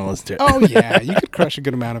definitely gonna listen to it. Oh yeah, you could crush a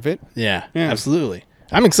good amount of it. Yeah. Absolutely.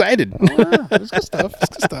 I'm excited. Oh, yeah. It's good stuff. It's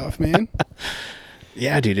good stuff, man.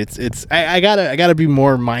 Yeah, dude. It's I gotta be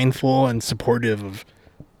more mindful and supportive of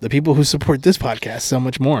the people who support this podcast so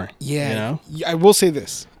much more. Yeah. I will say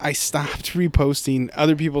this. I stopped reposting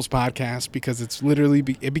other people's podcasts because it's literally,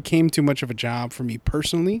 it became too much of a job for me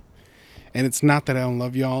personally. And it's not that I don't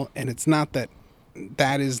love y'all. And it's not that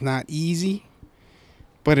is not easy.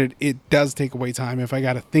 But it does take away time if I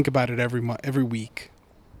got to think about it every week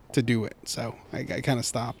to do it. So I kind of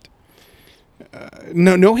stopped.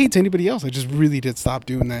 No hate to anybody else. I just really did stop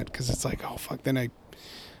doing that because it's like, oh, fuck, then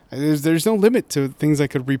there's no limit to things I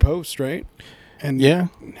could repost, right? And yeah,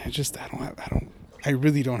 I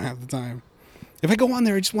really don't have the time. If I go on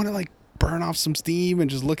there, I just want to like burn off some steam and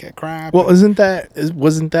just look at crap. Well, wasn't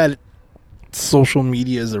that social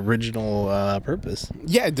media's original purpose?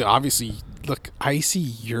 Yeah, obviously. Look, I see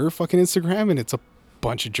your fucking Instagram and it's a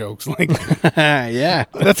bunch of jokes. Like, yeah,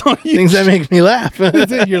 that's all things that make me laugh.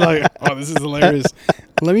 That's it. You're like, oh, this is hilarious.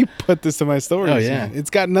 Let me put this to my stories. Oh yeah, man.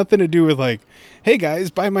 It's got nothing to do with like, hey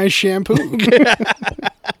guys, buy my shampoo.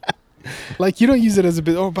 Like, you don't use it as a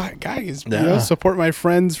bit. Oh, buy guys, support my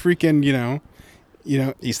friends. Freaking,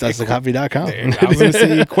 eastosthecoffee.com. I was going to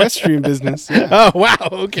say equestrian business. Yeah. Oh wow,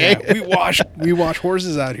 okay. Yeah, we wash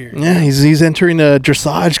horses out here. Yeah, he's entering a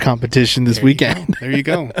dressage competition this weekend. There you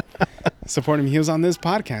go. Support him. He was on this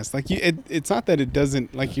podcast. Like, it's not that it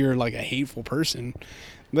doesn't, like, you're like a hateful person.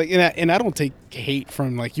 Like, and I don't take hate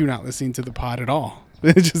from like you not listening to the pod at all.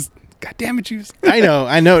 It's just, God damn it, you. I know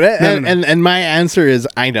that, No. And my answer is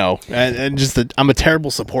I know, and just that I'm a terrible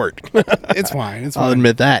support. It's fine. I'll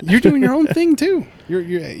admit that. You're doing your own thing too. You're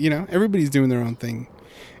everybody's doing their own thing.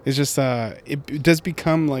 It's just it does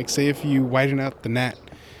become like, say if you widen out the net,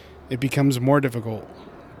 it becomes more difficult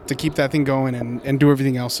to keep that thing going and do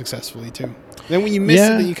everything else successfully too. Then when you miss it,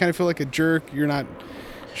 then you kind of feel like a jerk. You're not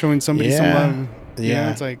showing somebody some love. You know,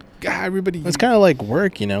 it's like, God, everybody. It's kind of like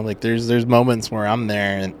work, you know. Like there's moments where I'm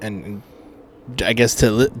there, and I guess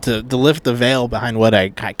to lift the veil behind what I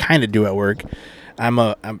kind of do at work,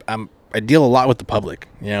 I deal a lot with the public.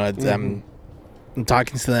 You know, I'm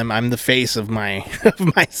talking to them. I'm the face of my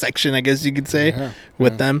section, I guess you could say,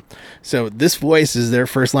 with them. So this voice is their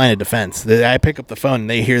first line of defense. I pick up the phone and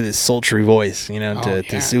they hear this sultry voice, you know,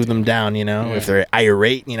 to soothe them down. You know, if they're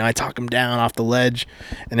irate, you know, I talk them down off the ledge,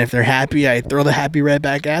 and if they're happy, I throw the happy right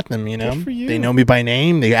back at them. You know, they know me by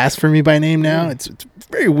name. They ask for me by name now. It's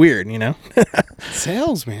very weird, you know.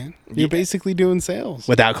 Sales, man. You're basically doing sales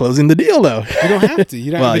without closing the deal, though. You don't have to.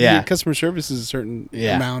 You don't have to. Customer service is a certain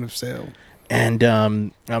amount of sale. And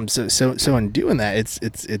so in doing that,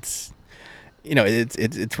 it's you know,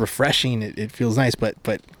 it's refreshing. It feels nice. But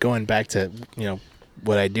going back to, you know,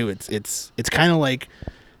 what I do, it's kind of like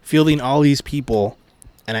fielding all these people,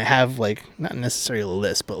 and I have like not necessarily a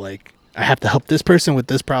list, but like I have to help this person with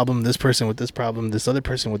this problem, this person with this problem, this other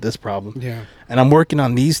person with this problem. Yeah. And I'm working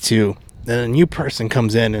on these two. Then a new person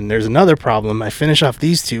comes in and there's another problem. I finish off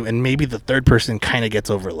these two, and maybe the third person kind of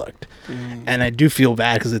gets overlooked. And I do feel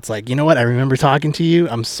bad because it's like, you know what? I remember talking to you.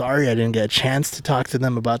 I'm sorry I didn't get a chance to talk to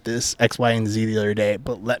them about this X, Y, and Z the other day,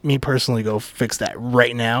 but let me personally go fix that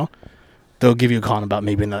right now. They'll give you a call in about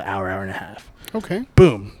maybe another hour and a half. Okay.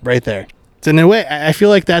 Boom. Right there. So in a way, I feel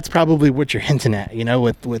like that's probably what you're hinting at, you know,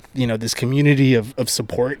 with you know, this community of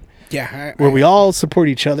support. Yeah. Where we all support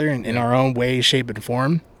each other in our own way, shape, and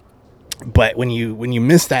form. But when you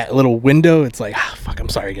miss that little window, it's like, fuck, I'm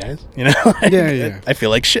sorry, guys. You know? I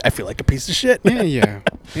feel like shit. I feel like a piece of shit. Yeah.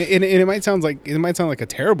 And it might sound like a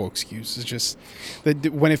terrible excuse. It's just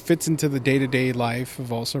that when it fits into the day-to-day life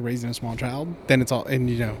of also raising a small child, then it's all, and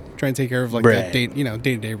you know, trying to take care of like that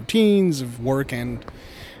day-to-day routines of work and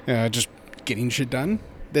just getting shit done.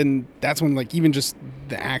 Then that's when like even just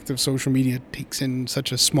the act of social media takes in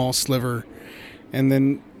such a small sliver, and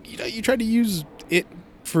then you know you try to use it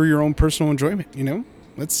for your own personal enjoyment, you know?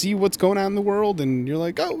 Let's see what's going on in the world, and you're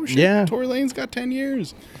like, oh, shit, Tory Lane's got 10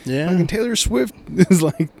 years. Yeah. Fucking Taylor Swift is,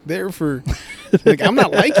 like, there for... Like, I'm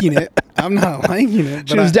not liking it. But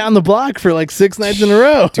she was down the block for, like, 6 nights in a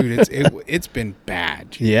row. Dude, it's been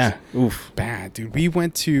bad. Dude. Yeah. Oof. Bad, dude. We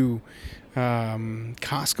went to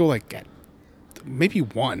Costco, like, at maybe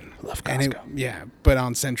 1. Love Costco. But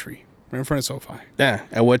on Century, right in front of SoFi. Yeah.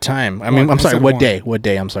 At what time? I mean, I'm sorry, what day? What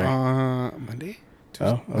day? I'm sorry. Monday.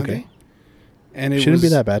 Oh, okay. Monday. And it shouldn't be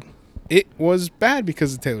that bad. It was bad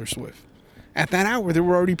because of Taylor Swift. At that hour, there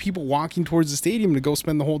were already people walking towards the stadium to go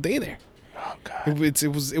spend the whole day there. Oh God! It's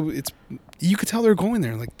you could tell they were going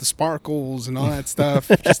there, like the sparkles and all that stuff,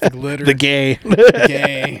 just the glitter, the gay.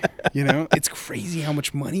 You know, it's crazy how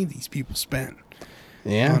much money these people spent.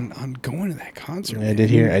 Yeah. On going to that concert. Yeah,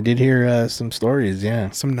 I did hear some stories. Yeah.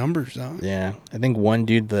 Some numbers. Huh? Yeah, I think one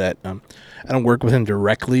dude that I don't work with him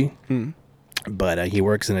directly. But he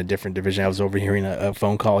works in a different division. I was overhearing a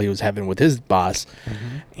phone call he was having with his boss,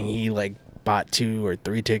 and he like bought 2 or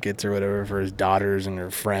 3 tickets or whatever for his daughters and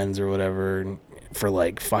her friends or whatever for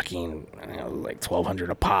like fucking like $1,200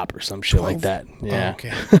 a pop or some shit like that. Yeah.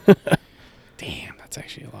 Oh, okay. Damn, that's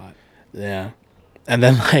actually a lot. Yeah. And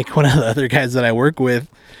then like one of the other guys that I work with,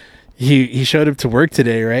 he showed up to work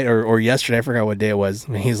today, right? Or yesterday, I forgot what day it was.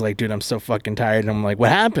 And he's like, dude, I'm so fucking tired. And I'm like, what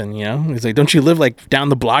happened? You know? He's like, don't you live like down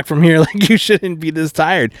the block from here? Like you shouldn't be this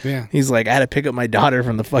tired. Yeah. He's like, I had to pick up my daughter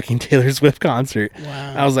from the fucking Taylor Swift concert.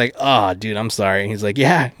 Wow. I was like, oh, dude, I'm sorry. He's like,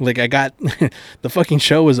 yeah, like I got the fucking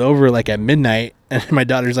show was over like at midnight. And my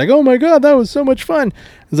daughter's like, oh my God, that was so much fun.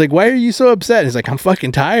 I was like, why are you so upset? He's like, I'm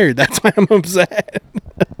fucking tired. That's why I'm upset.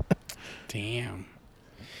 Damn.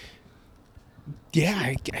 Yeah,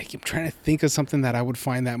 I keep trying to think of something that I would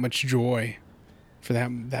find that much joy for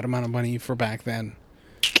that amount of money for back then.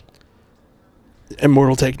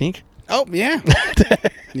 Immortal Technique. Oh, yeah.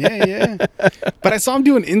 yeah. But I saw him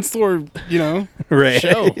do an in-store, right.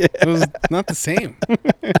 show. It was not the same.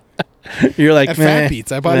 You're like, at Fat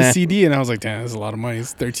Beats, I bought a CD and I was like, damn, that's a lot of money.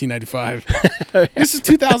 It's $13.95. This is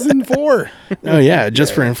 2004. Oh, yeah.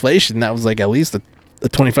 Just for inflation, that was like at least a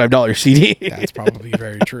 $25 CD. That's probably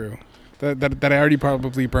very true. That I already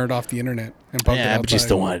probably burned off the internet and pumped it outside. But you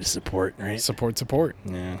still wanted to support, right? Support.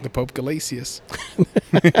 Yeah. The Pope Galatius.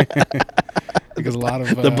 Because a lot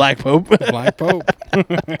of... the Black Pope. The Black Pope.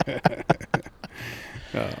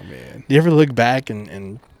 Oh, man. Do you ever look back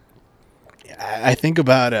and I think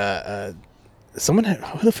about... someone...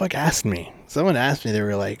 Who the fuck asked me? Someone asked me, they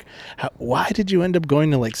were like, why did you end up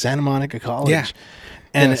going to like Santa Monica College? Yeah.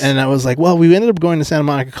 And I was like, well, we ended up going to Santa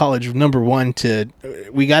Monica College. Number one,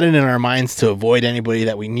 we got it in our minds to avoid anybody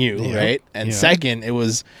that we knew, right? And second, it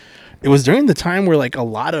was during the time where like there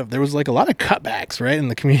was a lot of cutbacks, right, in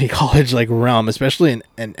the community college like realm, especially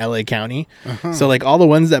in LA County. So like all the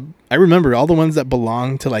ones that I remember, all the ones that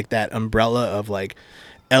belonged to like that umbrella of like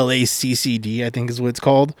LACCD, I think is what it's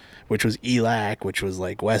called, which was ELAC, which was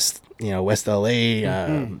like West LA,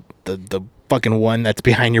 the fucking one that's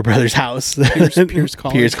behind your brother's house,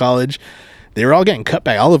 Pierce College. They were all getting cut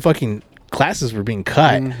back. All the fucking classes were being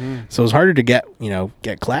cut, so it was harder to get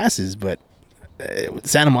classes. But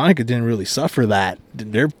Santa Monica didn't really suffer that.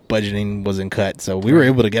 Their budgeting wasn't cut, so we were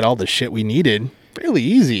able to get all the shit we needed fairly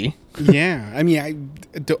easy. Yeah, I mean,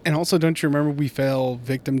 and also, don't you remember we fell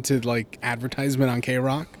victim to like advertisement on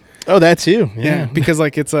K-Rock? Oh, that too. Yeah, because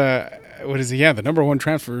like it's what is it? Yeah, the number one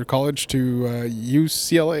transfer college to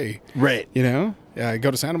UCLA. Right. You know,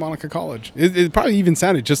 go to Santa Monica College. It probably even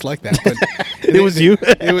sounded just like that. But it was you.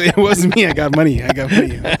 It was me. I got money.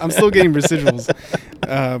 I'm still getting residuals.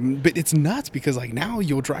 But it's nuts because like now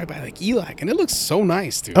you'll drive by like ELAC and it looks so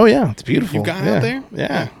nice, dude. Oh yeah, it's beautiful. You got out there?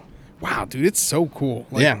 Yeah. Wow, dude, it's so cool.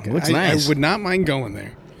 Like, yeah, it looks nice. I would not mind going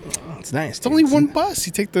there. It's nice. It's only one bus.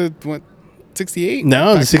 You take the 68?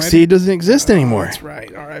 No, the 68 doesn't exist anymore. That's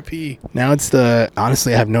right. R.I.P. Now it's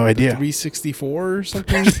honestly, I have no idea. 364 or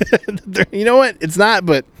something? You know what? It's not,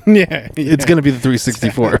 but it's going to be the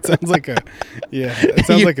 364. It sounds like it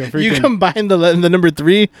sounds like a freaking... You combine the number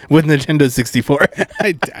 3 with Nintendo 64.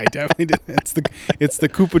 I definitely did. It's the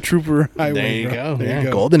Koopa Trooper highway. There you go. There you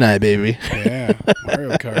go. GoldenEye, baby. Yeah.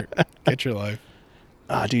 Mario Kart. Get your life.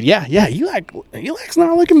 Oh, dude, yeah. ELAC's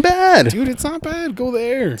not looking bad. Dude, it's not bad. Go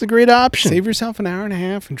there. It's a great option. Save yourself an hour and a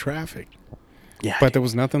half in traffic. Yeah. But there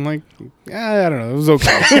was nothing like... I don't know. It was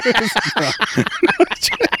okay.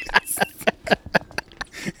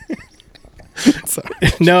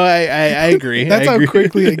 No, I agree. That's how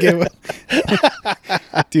quickly I give up.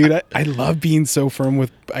 Dude, I love being so firm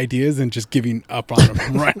with ideas and just giving up on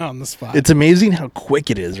them right on the spot. It's amazing how quick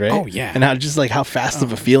it is, right? Oh, yeah. And how fast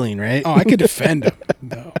of a feeling, right? Oh, I could defend them.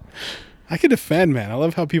 No. I could defend, man. I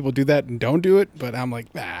love how people do that and don't do it, but I'm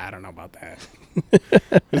like, I don't know about that.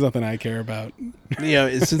 There's nothing I care about.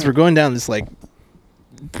 Since we're going down this, like,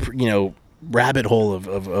 rabbit hole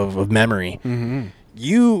of memory,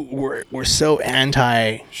 you were so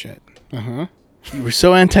anti... Shit. You were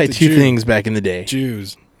so anti two things back in the day.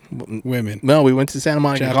 Jews. Women. No, we went to Santa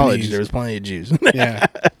Monica Japanese. College. There was plenty of Jews. Yeah.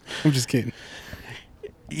 I'm just kidding.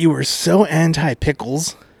 You were so anti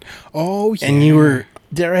pickles. Oh, yeah. And you were,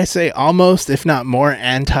 dare I say, almost, if not more,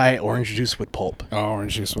 anti orange juice with pulp. Oh,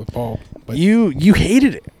 orange juice with pulp. But you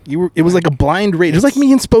hated it. It was like a blind rage. It was like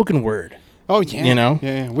me in spoken word. Oh, yeah.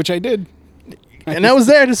 Yeah, which I did. And I was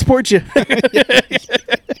there to support you.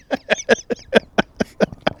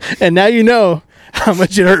 And now you know how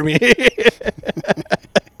much it hurt me.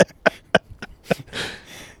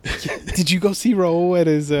 Did you go see Raoul at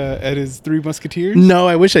his Three Musketeers? No,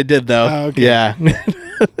 I wish I did though. Oh, okay. Yeah.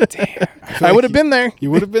 Damn. I would have been there.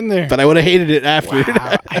 You would have been there. But I would have hated it after.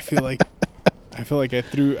 Wow. I feel like I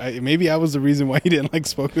threw. Maybe I was the reason why he didn't like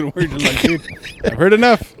spoken word. You're like, dude, I've heard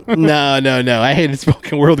enough. No. I hated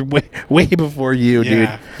spoken word way before you, dude.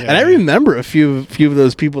 Yeah, and I remember a few of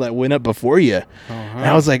those people that went up before you. And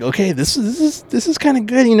I was like, okay, this is kind of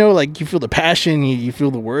good, like you feel the passion, you feel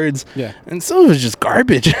the words. Yeah. And some of it's just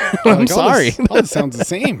garbage. I'm sorry. All this sounds the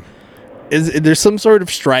same. There's some sort of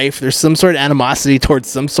strife. There's some sort of animosity towards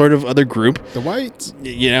some sort of other group. The whites. I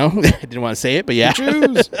didn't want to say it, but yeah. The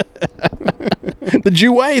Jews. The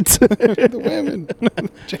Jew whites. The women.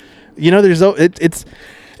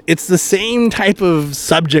 It's the same type of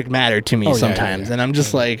subject matter to me sometimes. Yeah. And I'm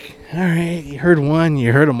just like, all right, you heard one,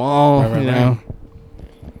 you heard them all, right.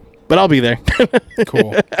 But I'll be there.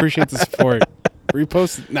 Cool. Appreciate the support.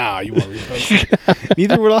 Repost? Nah, you won't repost.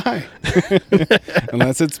 Neither will I.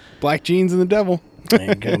 Unless it's black jeans and the devil. There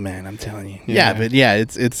you go, man. I'm telling you. Yeah, but yeah,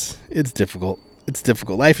 it's difficult. It's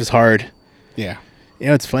difficult. Life is hard. Yeah.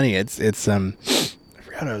 It's funny. I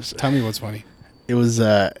forgot I was. Tell me what's funny. It was.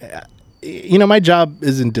 My job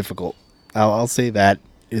isn't difficult. I'll say that.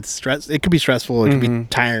 It's stress. It could be stressful. It could be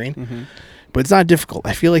tiring, but it's not difficult.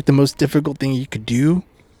 I feel like the most difficult thing you could do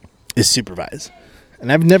is supervise.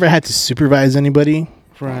 And I've never had to supervise anybody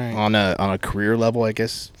on a career level, I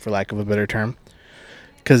guess, for lack of a better term.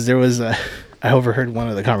 Because there was I overheard one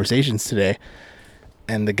of the conversations today,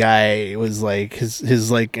 and the guy was like, his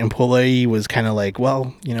like employee was kind of like,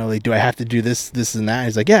 well, like, do I have to do this and that?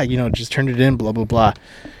 He's like, yeah, just turn it in, blah blah blah.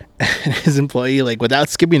 And his employee, like, without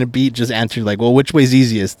skipping a beat, just answered like, well, which way's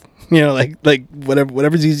easiest? Like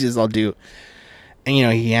whatever's easiest, I'll do. And, you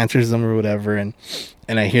know, he answers them or whatever, and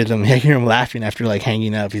I hear him laughing after, like,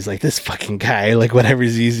 hanging up. He's like, this fucking guy, like,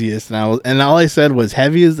 whatever's easiest. And all I said was,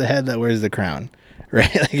 heavy is the head that wears the crown,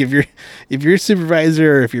 right? Like, if you're a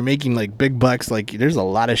supervisor or if you're making, like, big bucks, like, there's a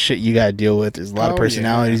lot of shit you got to deal with. There's a lot of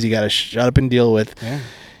personalities you got to shut up and deal with. Yeah.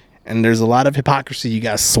 And there's a lot of hypocrisy you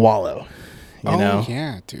got to swallow, you know?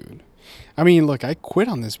 Yeah, dude. I mean, look, I quit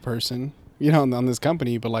on this person, you know, on this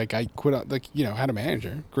company, but, like, I quit on, like, you know, had a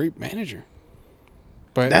manager, great manager.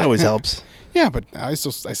 But that always helps. Yeah, but I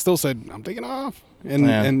still said I'm taking off,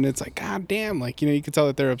 and it's like, god damn, like, you know, you can tell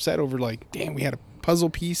that they're upset over, like, damn, we had a puzzle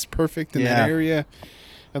piece perfect in that area,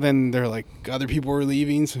 and then they're like, other people were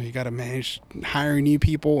leaving, so you got to manage hiring new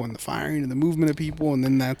people and the firing and the movement of people, and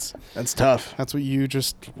then that's tough. That's what you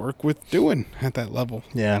just work with doing at that level.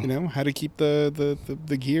 Yeah, you know how to keep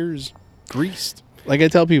the gears greased. Like I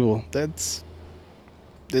tell people, it's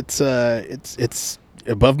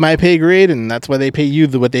above my pay grade, and that's why they pay you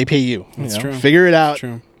what they pay you. That's true. Figure it out. That's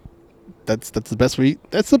true. That's the best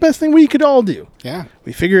that's the best thing we could all do. Yeah.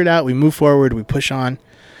 We figure it out, we move forward, we push on.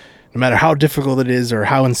 No matter how difficult it is or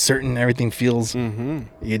how uncertain everything feels,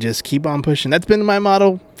 you just keep on pushing. That's been my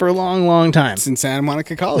motto for a long, long time. Since Santa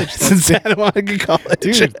Monica College. Since Santa Monica College.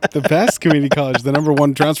 Dude, the best community college, the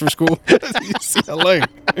 #1 transfer school. UCLA.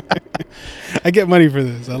 I get money for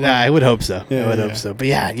this. I would hope so. I would hope so. But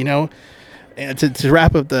yeah, you know, to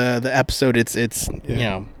wrap up the episode, it's you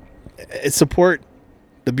know, it's support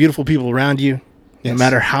the beautiful people around you, no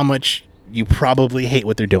matter how much you probably hate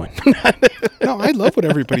what they're doing. No, I love what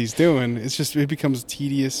everybody's doing. It's just, it becomes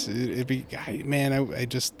tedious. I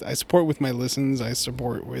support with my listens. I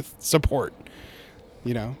support with support.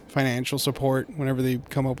 You know, financial support. Whenever they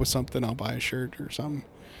come up with something, I'll buy a shirt or something.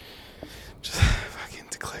 Just fucking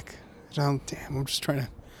to click. I'm just trying to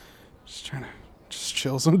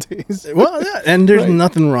chill some days. Well, yeah, and there's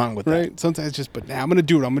nothing wrong with that. Right. Sometimes but now I'm going to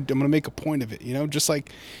do it. I'm going to make a point of it, you know, just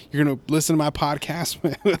like you're going to listen to my podcast.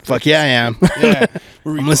 Fuck yeah, I am. Yeah.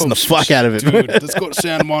 I'm listening the fuck out of it. Dude, let's go to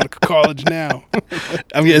Santa Monica College now.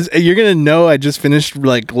 You're going to know I just finished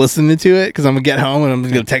like listening to it because I'm going to get home and I'm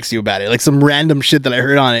going to text you about it. Like some random shit that I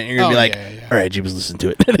heard on it. And you're going to be like, all right, you was listening to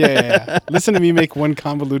it. Yeah. Listen to me make one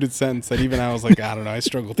convoluted sentence that even I was like, I don't know. I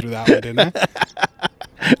struggled through that one, didn't I?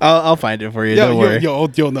 I'll find it for you. Don't worry.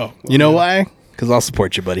 You'll know. You know why? Because I'll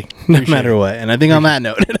support you, buddy. No matter what. And I think on that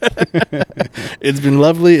note, it's been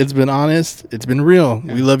lovely. It's been honest. It's been real.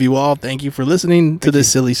 Yeah. We love you all. Thank you for listening to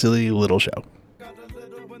this silly, silly little show.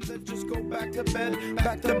 Just go back to bed,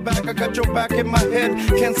 back to back. I got your back in my head.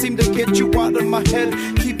 Can't seem to get you out of my head.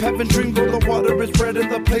 Keep having dreams where the water is red in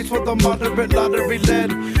the place where the moderate lottery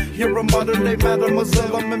led. You're a modern day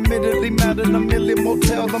mademoiselle. I'm admittedly mad in a million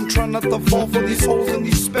motels. I'm trying not to fall for these holes and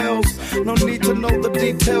these spells. No need to know the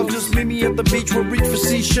details. Just meet me at the beach. We'll reach for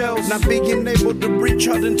seashells. Not being able to reach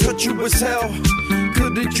out and touch you was hell.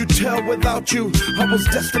 Couldn't you tell without you I was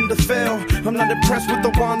destined to fail? I'm not impressed with the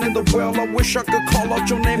wine in the well. I wish I could call out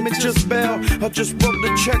your name and just bail. I just wrote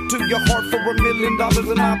a check to your heart for $1 million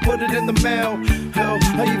and I put it in the mail. Hell,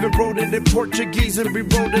 I even wrote it in Portuguese and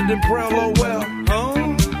rewrote it in Braille. Oh well.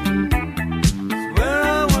 Home is where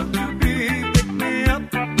I want to be. Pick me up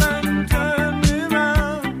and turn me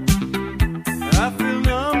around. I feel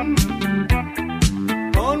numb,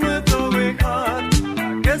 on with a weak heart.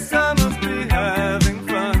 I guess I must be having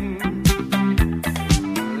fun.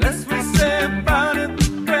 Less we say about it, the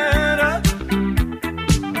better.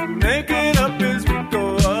 Make it up as we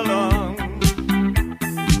go along.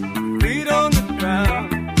 Feet on the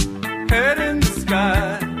ground, head in the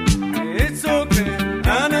sky. It's okay,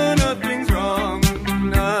 I know nothing's wrong,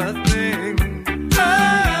 nothing. I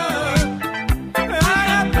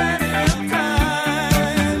got plenty of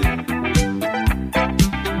time.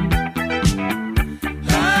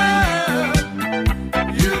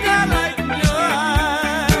 You got light in your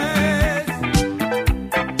eyes,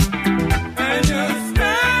 and you're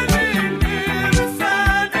standing here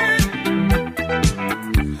beside me.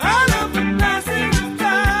 I love the passing of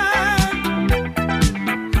time.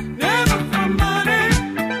 Never for money,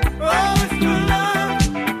 always for love.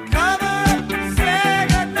 Cover up and say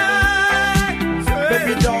goodnight.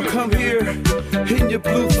 Baby doll, come here in your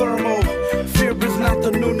blue thermal. Fear is not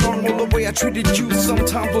the new normal. The way I treated you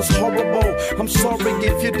sometimes was horrible. I'm sorry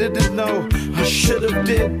if you didn't know. I should've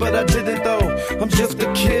did, but I didn't though. I'm just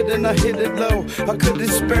a kid and I hit it low. I couldn't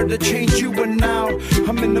spare to change you, and now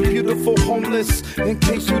I'm in a beautiful homeless. In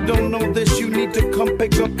case you don't know this, you need to come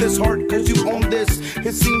pick up this heart, cause you own this.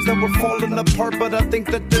 It seems that we're falling apart, but I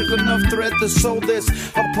think that there's enough thread to sew this.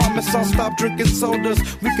 I promise I'll stop drinking sodas.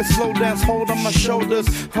 We can slow dance, hold on my shoulders.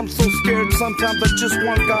 I'm so scared sometimes I just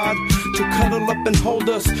want God to cuddle up and hold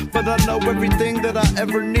us, but I know everything that I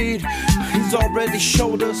ever need, He's already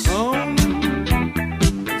showed us.